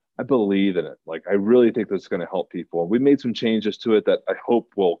feature. I believe in it. Like I really think this is going to help people. And we made some changes to it that I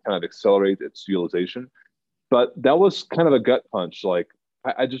hope will kind of accelerate its utilization. But that was kind of a gut punch. Like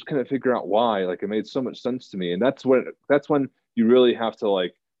I just couldn't figure out why. Like it made so much sense to me. And that's when you really have to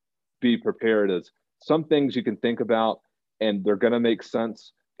like be prepared. As some things you can think about and they're going to make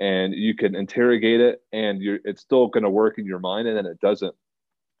sense and you can interrogate it and it's still going to work in your mind, and then it doesn't.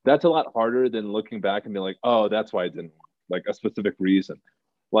 That's a lot harder than looking back and be like, oh, that's why I didn't, like a specific reason.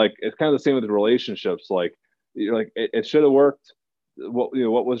 Like it's kind of the same with relationships. Like you're like it should have worked.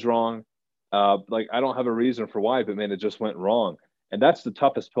 What was wrong? Like I don't have a reason for why, but man, it just went wrong. And that's the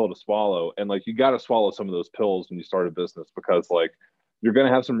toughest pill to swallow. And like you got to swallow some of those pills when you start a business, because like you're going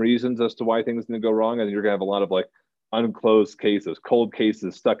to have some reasons as to why things didn't go wrong, and you're going to have a lot of like unclosed cases, cold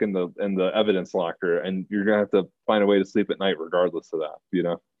cases stuck in the evidence locker, and you're going to have to find a way to sleep at night regardless of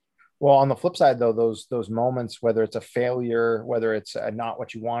that. Well, on the flip side, though, those moments, whether it's a failure, whether it's not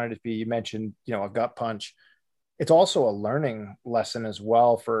what you wanted it to be, you mentioned, a gut punch. It's also a learning lesson as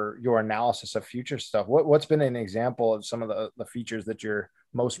well for your analysis of future stuff. What's been an example of some of the features that you're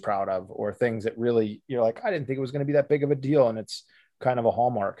most proud of, or things that really you're like, I didn't think it was going to be that big of a deal, and it's kind of a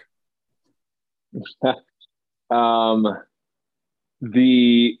hallmark?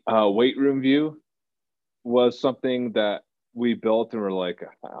 The weight room view was something that we built, and we're like,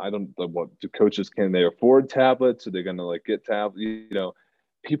 I don't know, what do coaches, can they afford tablets? Are they going to like get tablets?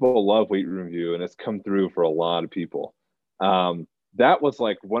 People love weight room view, and it's come through for a lot of people. That was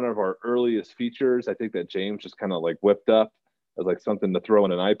like one of our earliest features. I think that James just kind of like whipped up as like something to throw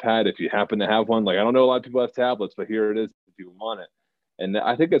in an iPad if you happen to have one. Like I don't know, a lot of people have tablets, but here it is if you want it. And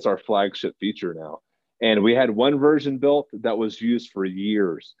I think it's our flagship feature now. And we had one version built that was used for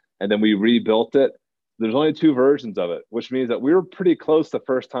years, and then we rebuilt it. There's only 2 versions of it, which means that we were pretty close the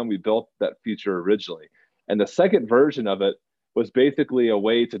first time we built that feature originally. And the second version of it was basically a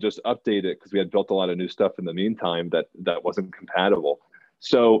way to just update it because we had built a lot of new stuff in the meantime that wasn't compatible.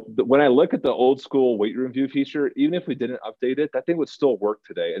 So when I look at the old school weight room view feature, even if we didn't update it, that thing would still work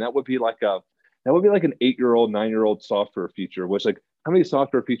today. And that would be like That would be like an 8-year-old, 9-year-old software feature, which like how many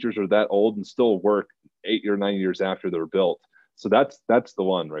software features are that old and still work 8 or 9 years after they're built? So that's the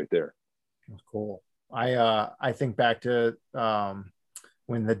one right there. That's cool. I think back to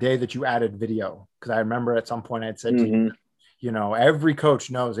when the day that you added video, because I remember at some point I'd said to you, you know, every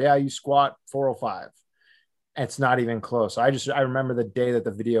coach knows, yeah, you squat 405. It's not even close. I remember the day that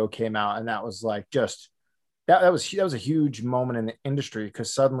the video came out, and that was like just that was a huge moment in the industry,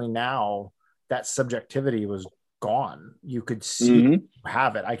 because suddenly now that subjectivity was gone. You could see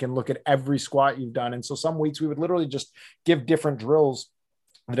have it. I can look at every squat you've done. And so some weeks we would literally just give different drills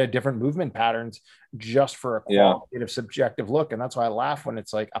that had different movement patterns just for a qualitative subjective look. And that's why I laugh when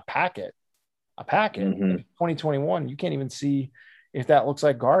it's like a packet. In 2021, you can't even see if that looks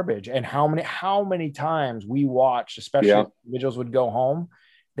like garbage. And how many times we watched, especially individuals would go home,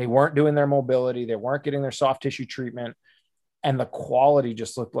 they weren't doing their mobility, they weren't getting their soft tissue treatment, and the quality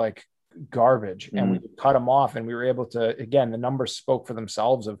just looked like garbage. And we cut them off, and we were able to, again, the numbers spoke for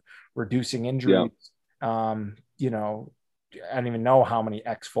themselves of reducing injuries. You know, I don't even know how many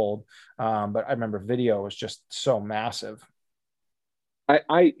X-fold, but I remember video was just so massive.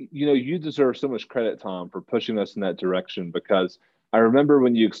 You deserve so much credit, Tom, for pushing us in that direction, because I remember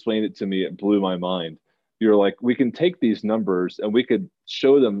when you explained it to me, it blew my mind. You're like, we can take these numbers and we could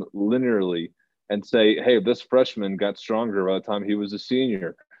show them linearly and say, hey, this freshman got stronger by the time he was a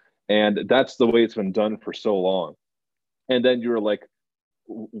senior. And that's the way it's been done for so long. And then you're like,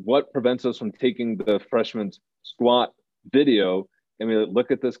 what prevents us from taking the freshman's squat video and we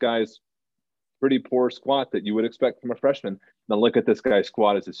look at this guy's pretty poor squat that you would expect from a freshman. Now look at this guy's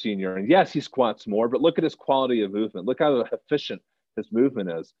squat as a senior. And yes, he squats more, but look at his quality of movement. Look how efficient his movement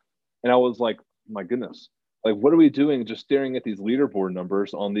is. And I was like, my goodness, like, what are we doing just staring at these leaderboard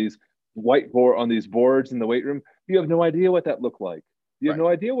numbers on these whiteboard, on these boards in the weight room? You have no idea what that looked like. You have no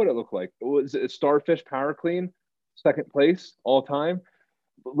idea what it looked like. Was it Starfish Power Clean, second place all time?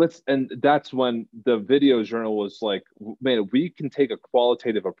 And that's when the video journal was like, man, we can take a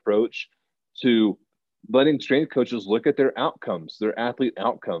qualitative approach to letting strength coaches look at their outcomes, their athlete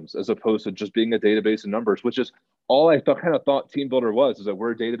outcomes, as opposed to just being a database of numbers, which is all I kind of thought TeamBuildr was, is that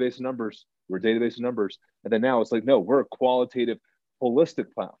we're a database of numbers. We're a database of numbers. And then now it's like, no, we're a qualitative,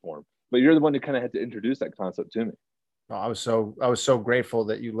 holistic platform. But you're the one who kind of had to introduce that concept to me. Oh, I was so grateful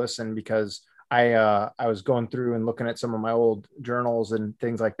that you listened, because I was going through and looking at some of my old journals and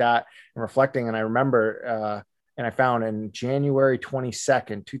things like that and reflecting. And I remember, and I found in January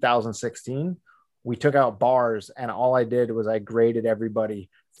 22nd, 2016, we took out bars, and all I did was I graded everybody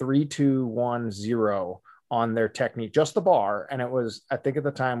 3, 2, 1, 0 on their technique, just the bar. And it was, I think at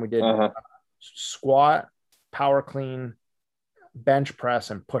the time we did squat, power clean, bench press,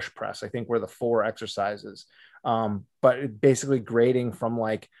 and push press, I think were the 4 exercises. But basically grading from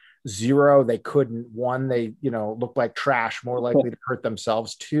like 0, they couldn't. 1, they, looked like trash, more likely to hurt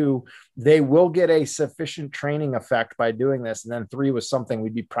themselves. 2, they will get a sufficient training effect by doing this. And then 3 was something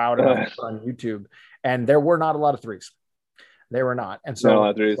we'd be proud of on YouTube. And there were not a lot of 3s. They were not. And so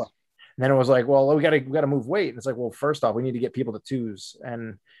and then it was like, well, we got to move weight. And it's like, well, first off, we need to get people to 2s.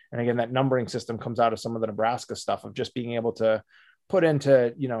 And again, that numbering system comes out of some of the Nebraska stuff of just being able to put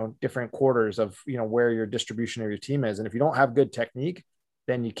into, different quarters of, where your distribution of your team is. And if you don't have good technique,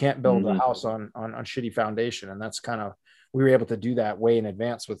 then you can't build a house on shitty foundation. And that's kind of, we were able to do that way in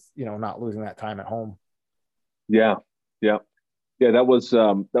advance with, not losing that time at home. Yeah. That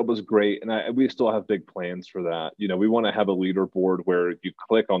was great. And we still have big plans for that. We want to have a leaderboard where you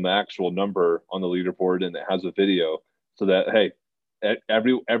click on the actual number on the leaderboard and it has a video, so that, hey,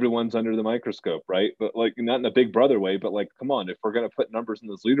 everyone's under the microscope, right? But like, not in a Big Brother way, but like, come on, if we're going to put numbers in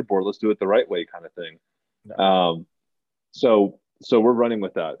this leaderboard, let's do it the right way, kind of thing. No. So we're running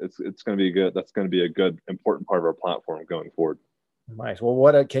with that. It's going to be good. That's going to be a good, important part of our platform going forward. Nice. Well,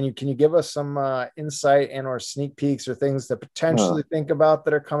 what can you give us some insight and or sneak peeks or things to potentially think about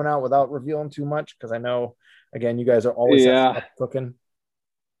that are coming out without revealing too much? Because I know, again, you guys are always cooking.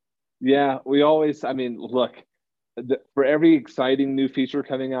 Yeah, we always. I mean, look, for every exciting new feature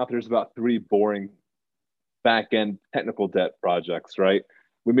coming out, there's about 3 boring back-end technical debt projects, right?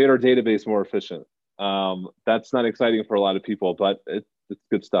 We made our database more efficient. That's not exciting for a lot of people, but it's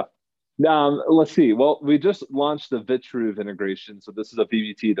good stuff. Let's see. Well, we just launched the Vitruve integration. So this is a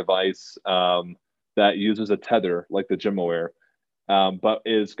VBT device that uses a tether like the GymAware, but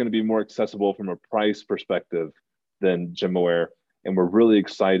is going to be more accessible from a price perspective than GymAware. And we're really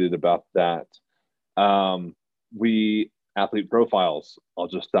excited about that. Athlete profiles, I'll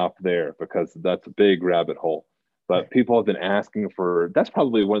just stop there because that's a big rabbit hole. But people have been asking for, that's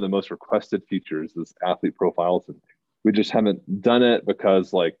probably one of the most requested features, is athlete profiles. And we just haven't done it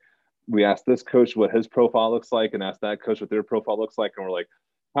because, like, we asked this coach what his profile looks like and asked that coach what their profile looks like. And we're like,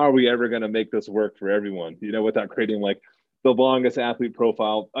 how are we ever going to make this work for everyone, without creating like the longest athlete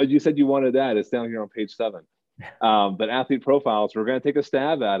profile? You said you wanted that. It's down here on page 7. But athlete profiles, we're going to take a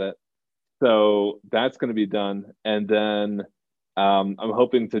stab at it. So that's going to be done. And then I'm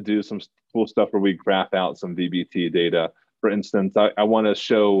hoping to do some cool stuff where we graph out some VBT data. For instance, I want to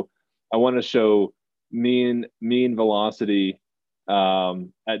show mean velocity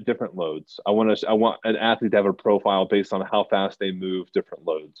at different loads. I want an athlete to have a profile based on how fast they move different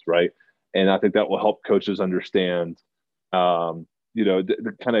loads, right? And I think that will help coaches understand, kind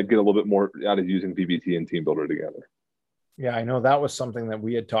of get a little bit more out of using VBT and TeamBuildr together. Yeah, I know that was something that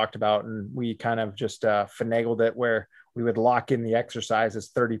we had talked about, and we kind of just finagled it where we would lock in the exercise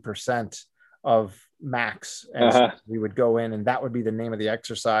as 30% of max. And so we would go in and that would be the name of the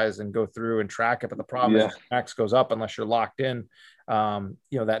exercise and go through and track it. But the problem is max goes up unless you're locked in, that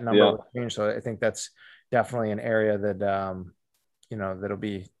number will change. So I think that's definitely an area that, it'll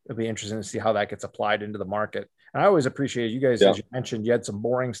be interesting to see how that gets applied into the market. And I always appreciate you guys, as you mentioned, you had some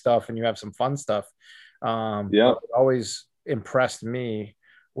boring stuff and you have some fun stuff. What always impressed me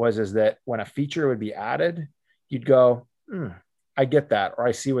is that when a feature would be added, you'd go, I get that, or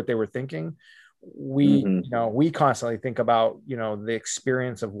I see what they were thinking. We constantly think about, the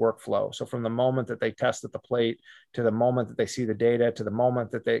experience of workflow. So from the moment that they test at the plate to the moment that they see the data, to the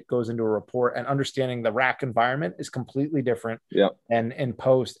moment that it goes into a report, and understanding the rack environment is completely different than in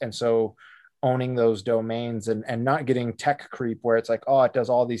post. And so owning those domains and not getting tech creep where it's like, oh, it does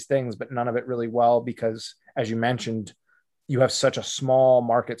all these things, but none of it really well, because as you mentioned, you have such a small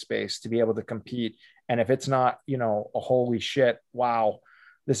market space to be able to compete. And if it's not, a holy shit, wow,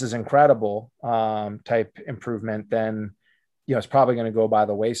 this is incredible type improvement, then, it's probably going to go by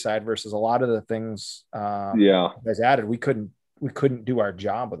the wayside versus a lot of the things guys added. We couldn't do our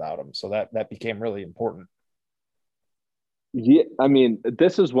job without them. So that became really important. Yeah, I mean,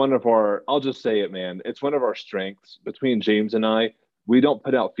 this is one of our, I'll just say it, man. It's one of our strengths between James and I. We don't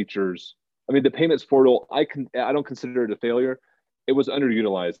put out features. I mean, the payments portal, I don't consider it a failure. It was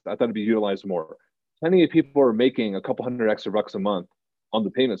underutilized. I thought it'd be utilized more. Plenty of people are making a couple $100 extra a month on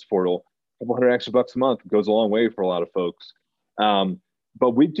the payments portal. A couple $100 extra a month goes a long way for a lot of folks.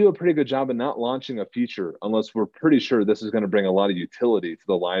 But we do a pretty good job of not launching a feature unless we're pretty sure this is going to bring a lot of utility to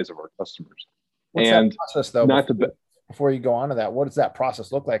the lives of our customers. What's that process, though? Before you go on to that, what does that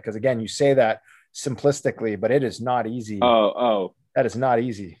process look like? Because again, you say that simplistically, but it is not easy. That is not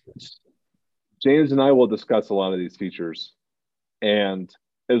easy. James and I will discuss a lot of these features. And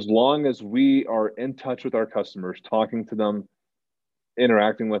as long as we are in touch with our customers, talking to them,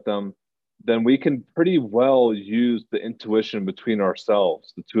 interacting with them, then we can pretty well use the intuition between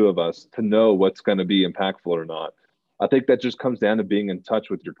ourselves, the two of us, to know what's going to be impactful or not. I think that just comes down to being in touch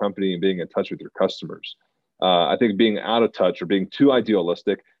with your company and being in touch with your customers. I think being out of touch or being too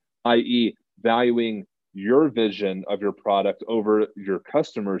idealistic, i.e. valuing your vision of your product over your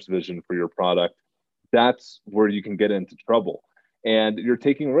customer's vision for your product, that's where you can get into trouble. And you're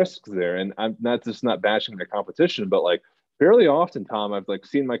taking risks there. And I'm not bashing the competition, but like fairly often, Tom, I've like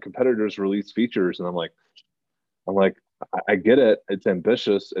seen my competitors release features and I'm like, I get it. It's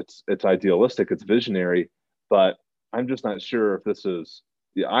ambitious. It's idealistic. It's visionary, but I'm just not sure if this is,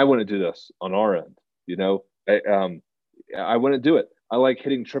 I want to do this on our end, I wouldn't do it. I like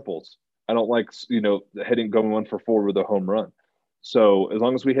hitting triples. I don't like, going 1 for 4 with a home run. So as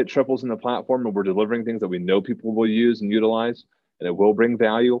long as we hit triples in the platform and we're delivering things that we know people will use and utilize, and it will bring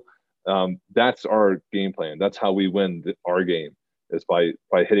value, that's our game plan. That's how we win our game, is by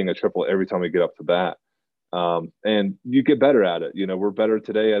hitting a triple every time we get up to bat. And you get better at it. We're better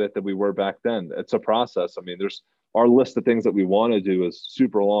today at it than we were back then. It's a process. I mean, there's our list of things that we want to do is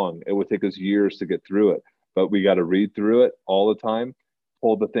super long. It would take us years to get through it, but we got to read through it all the time,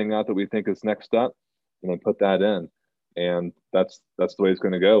 pull the thing out that we think is next up, and then put that in. And that's the way it's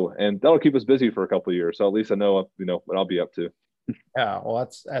going to go. And that'll keep us busy for a couple of years. So at least I know, what I'll be up to. Yeah. Well,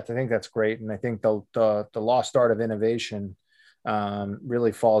 I think that's great. And I think the lost art of innovation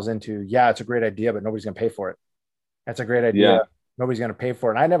really falls into, it's a great idea, but nobody's going to pay for it. That's a great idea. Yeah. Nobody's going to pay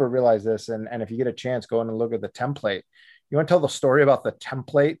for it. And I never realized this. And if you get a chance, go in and look at the template. You want to tell the story about the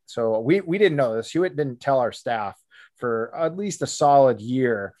template? So we didn't know this. Hewitt didn't tell our staff for at least a solid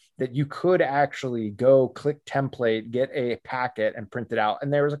year that you could actually go click template, get a packet and print it out.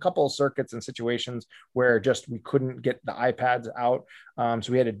 And there was a couple of circuits and situations where just we couldn't get the iPads out.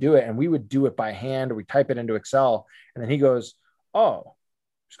 So we had to do it, and we would do it by hand, or we type it into Excel. And then he goes, oh,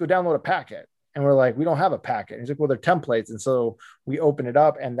 just go download a packet. And we're like, we don't have a packet. And he's like, well, they're templates. And so we open it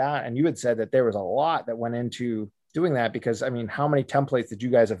up, and you had said that there was a lot that went into doing that? Because I mean, how many templates did you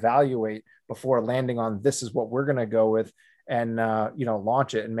guys evaluate before landing on this is what we're going to go with, and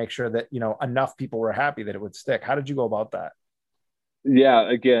launch it and make sure that enough people were happy that it would stick? How did you go about that? Yeah,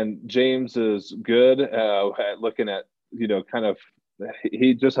 again, James is good at looking at, kind of,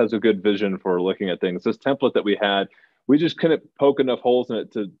 he just has a good vision for looking at things. This template that we had, we just couldn't poke enough holes in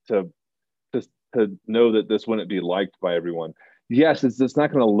it to know that this wouldn't be liked by everyone. Yes, it's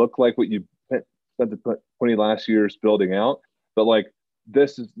not going to look like what you spent the 20 last years building out, but like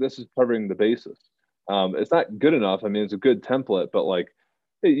this is covering the basis. It's not good enough. I mean, it's a good template, but like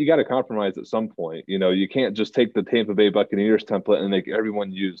you got to compromise at some point. You can't just take the Tampa Bay Buccaneers template and make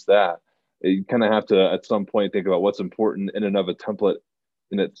everyone use that. You kind of have to at some point think about what's important in and of a template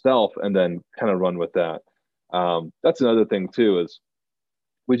in itself, and then kind of run with that. That's another thing too, is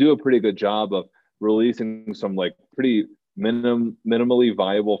we do a pretty good job of releasing some like pretty minimally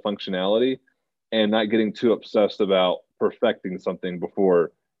viable functionality, and not getting too obsessed about perfecting something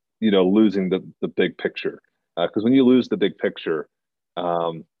before losing the big picture. Because when you lose the big picture,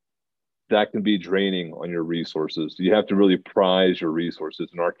 that can be draining on your resources. You have to really prize your resources.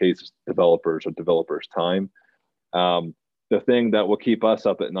 In our case, developers or developers' time. The thing that will keep us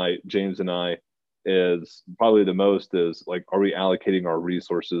up at night, James and I, is probably the most is like, are we allocating our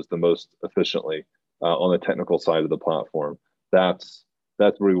resources the most efficiently on the technical side of the platform? That's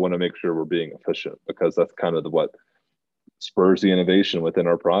where we want to make sure we're being efficient, because that's kind of what spurs the innovation within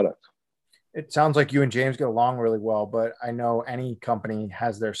our product. It sounds like you and James get along really well, but I know any company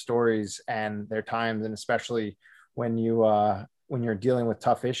has their stories and their times, and especially when you're dealing with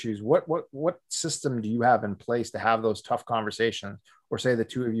tough issues. What system do you have in place to have those tough conversations, or say the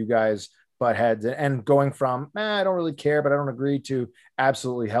two of you guys butt heads and going from I don't really care, but I don't agree, to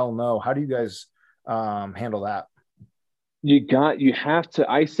absolutely hell no? How do you guys handle that?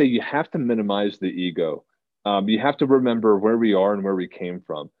 I say you have to minimize the ego. You have to remember where we are and where we came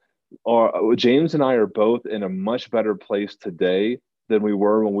from. James and I are both in a much better place today than we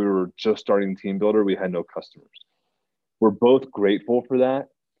were when we were just starting TeamBuildr. We had no customers. We're both grateful for that.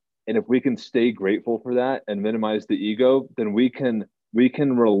 And if we can stay grateful for that and minimize the ego, then we can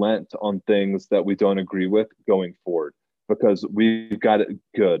relent on things that we don't agree with going forward, because we've got it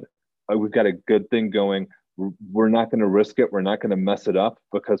good. We've got a good thing going. We're not going to risk it. We're not going to mess it up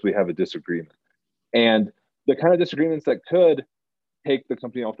because we have a disagreement. And the kind of disagreements that could take the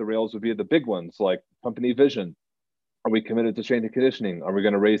company off the rails would be the big ones, like company vision. Are we committed to strength and conditioning? Are we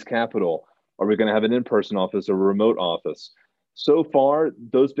going to raise capital? Are we going to have an in-person office or a remote office? So far,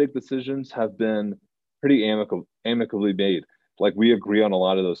 those big decisions have been pretty amicably made. Like, we agree on a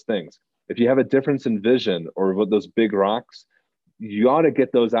lot of those things. If you have a difference in vision or what those big rocks, you ought to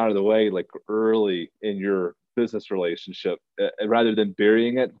get those out of the way like early in your business relationship, rather than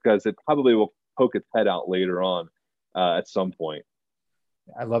burying it, because it probably will poke its head out later on at some point.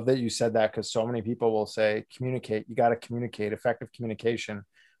 I love that you said that, because so many people will say, communicate, you got to communicate, effective communication.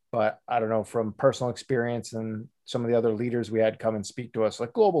 But I don't know, from personal experience and some of the other leaders we had come and speak to us,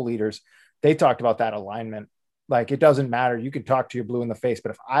 like global leaders, they talked about that alignment. Like, it doesn't matter. You can talk to your blue in the face,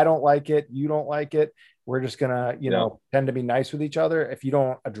 but if I don't like it, you don't like it, we're just going to, tend to be nice with each other. If you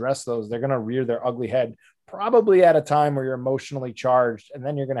don't address those, they're going to rear their ugly head, probably at a time where you're emotionally charged. And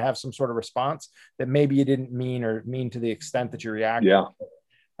then you're going to have some sort of response that maybe you didn't mean, or mean to the extent that you reacted. Yeah.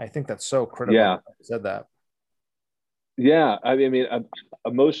 I think that's so critical. Yeah. You said that. Yeah. I mean,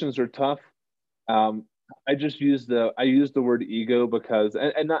 emotions are tough. I use the word ego because,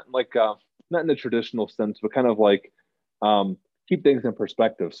 and not like, not in the traditional sense, but kind of like, keep things in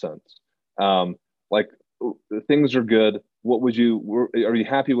perspective sense. Like, things are good. Are you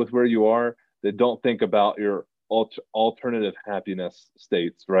happy with where you are? Then don't think about your alternative happiness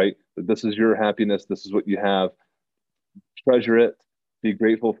states, right? This is your happiness. This is what you have. Treasure it, be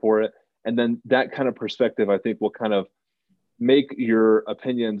grateful for it. And then that kind of perspective, I think, will kind of make your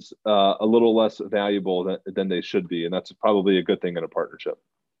opinions a little less valuable than they should be. And that's probably a good thing in a partnership.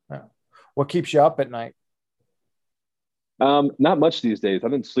 Yeah. What keeps you up at night? Not much these days.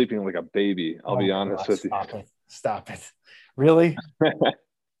 I've been sleeping like a baby. I'll be honest with you. Stop it. Really?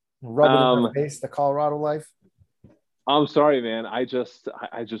 Rub it in my face, the Colorado life. I'm sorry, man. I just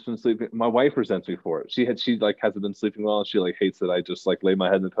been sleeping. My wife resents me for it. She like hasn't been sleeping well. And she like hates that I just like lay my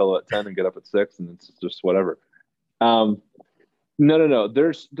head in the pillow at 10 and get up at 6, and it's just whatever. No.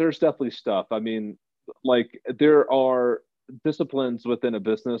 There's definitely stuff. I mean, like, there are disciplines within a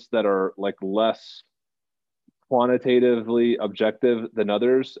business that are like less quantitatively objective than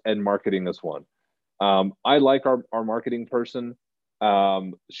others, and marketing is one. I like our marketing person.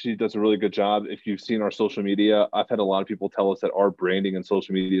 She does a really good job. If you've seen our social media, I've had a lot of people tell us that our branding and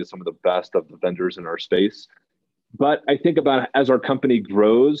social media is some of the best of the vendors in our space. But I think about as our company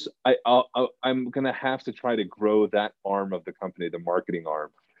grows, I'm going to have to try to grow that arm of the company, the marketing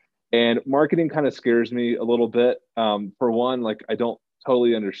arm. And marketing kind of scares me a little bit. For one, like I don't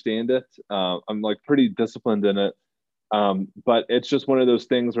totally understand it. I'm like pretty disciplined in it, but it's just one of those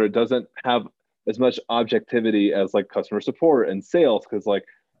things where it doesn't have as much objectivity as like customer support and sales, because like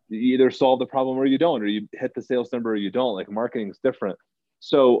you either solve the problem or you don't, or you hit the sales number or you don't. Like marketing is different.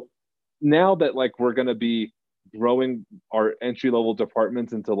 So now that like we're going to be growing our entry level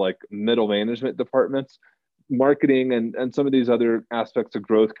departments into like middle management departments, marketing and some of these other aspects of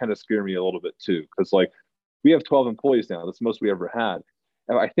growth kind of scare me a little bit too, because like we have 12 employees now. That's the most we ever had.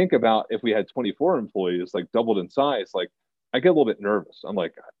 And I think about if we had 24 employees, like doubled in size, like I get a little bit nervous. I'm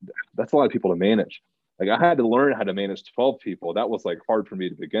like, that's a lot of people to manage. Like I had to learn how to manage 12 people. That was like hard for me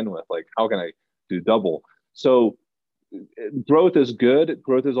to begin with. Like how can I do double? So growth is good.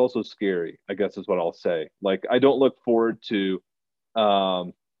 Growth is also scary, I guess is what I'll say. Like I don't look forward to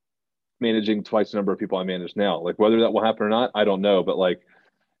um, managing twice the number of people I manage now. Like whether that will happen or not, I don't know. But like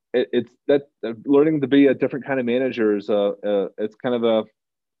it's that learning to be a different kind of manager is it's kind of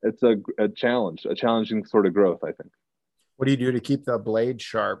a challenge, a challenging sort of growth, I think. What do you do to keep the blade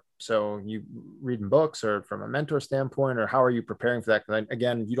sharp? So you reading books or from a mentor standpoint, or how are you preparing for that? Because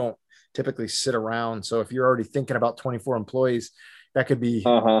again, you don't typically sit around. So if you're already thinking about 24 employees, that could be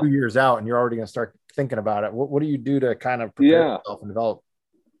Uh-huh. 2 years out and you're already going to start thinking about it. What do you do to kind of prepare Yeah. yourself and develop?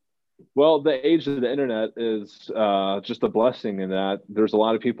 Well, the age of the internet is just a blessing in that there's a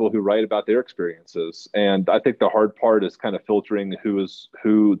lot of people who write about their experiences, and I think the hard part is kind of filtering who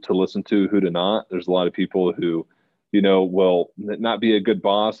to listen to, who to not. There's a lot of people who, will not be a good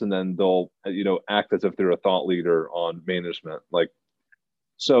boss, and then they'll, act as if they're a thought leader on management. Like,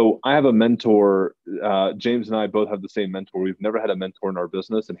 so I have a mentor. James and I both have the same mentor. We've never had a mentor in our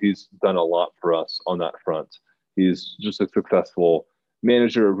business, and he's done a lot for us on that front. He's just a successful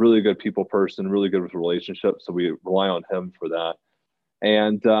manager, a really good people person, really good with relationships. So we rely on him for that.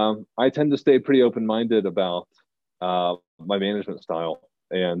 And I tend to stay pretty open minded about my management style.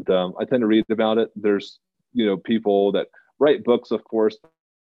 And I tend to read about it. There's, people that write books, of course.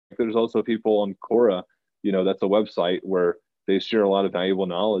 There's also people on Quora, that's a website where they share a lot of valuable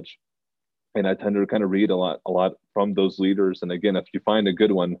knowledge. And I tend to kind of read a lot from those leaders. And again, if you find a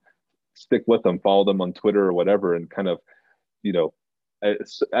good one, stick with them, follow them on Twitter or whatever, and kind of, you know,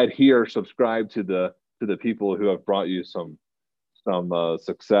 adhere, subscribe to the people who have brought you some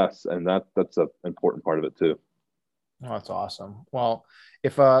success, and that's an important part of it too. Oh, that's awesome. Well,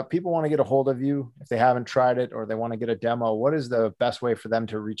 if people want to get a hold of you, if they haven't tried it or they want to get a demo, what is the best way for them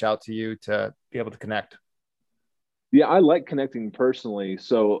to reach out to you to be able to connect? Yeah, I like connecting personally,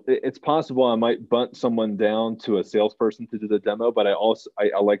 so it's possible I might bunt someone down to a salesperson to do the demo, but I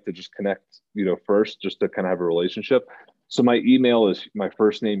like to just connect, first, just to kind of have a relationship. So my email is my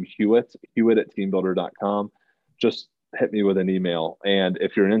first name Hewitt at teambuildr.com. Just hit me with an email. And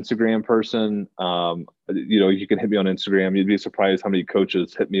if you're an Instagram person, you can hit me on Instagram. You'd be surprised how many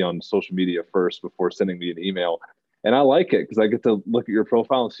coaches hit me on social media first before sending me an email. And I like it because I get to look at your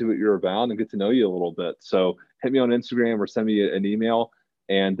profile and see what you're about and get to know you a little bit. So hit me on Instagram or send me an email.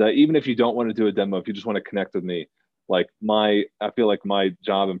 And even if you don't want to do a demo, if you just want to connect with me, I feel like my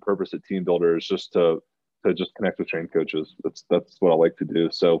job and purpose at TeamBuildr is just to just connect with trained coaches. That's what I like to do.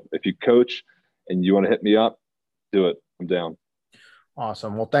 So if you coach and you want to hit me up, do it. I'm down.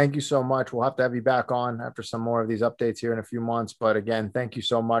 Awesome. Well, thank you so much. We'll have to have you back on after some more of these updates here in a few months. But again, thank you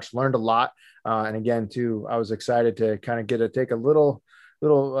so much. Learned a lot. And again, too, I was excited to kind of take a little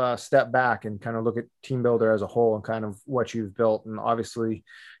step back and kind of look at TeamBuildr as a whole and kind of what you've built, and obviously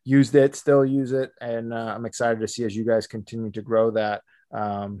used it, still use it. And I'm excited to see as you guys continue to grow that,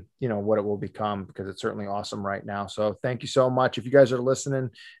 what it will become, because it's certainly awesome right now. So thank you so much. If you guys are listening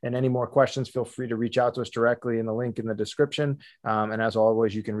and any more questions, feel free to reach out to us directly in the link in the description. And as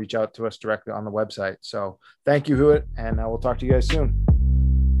always, you can reach out to us directly on the website. So thank you, Hewitt, and we'll talk to you guys soon.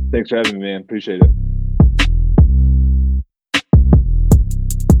 Thanks for having me, man. Appreciate it.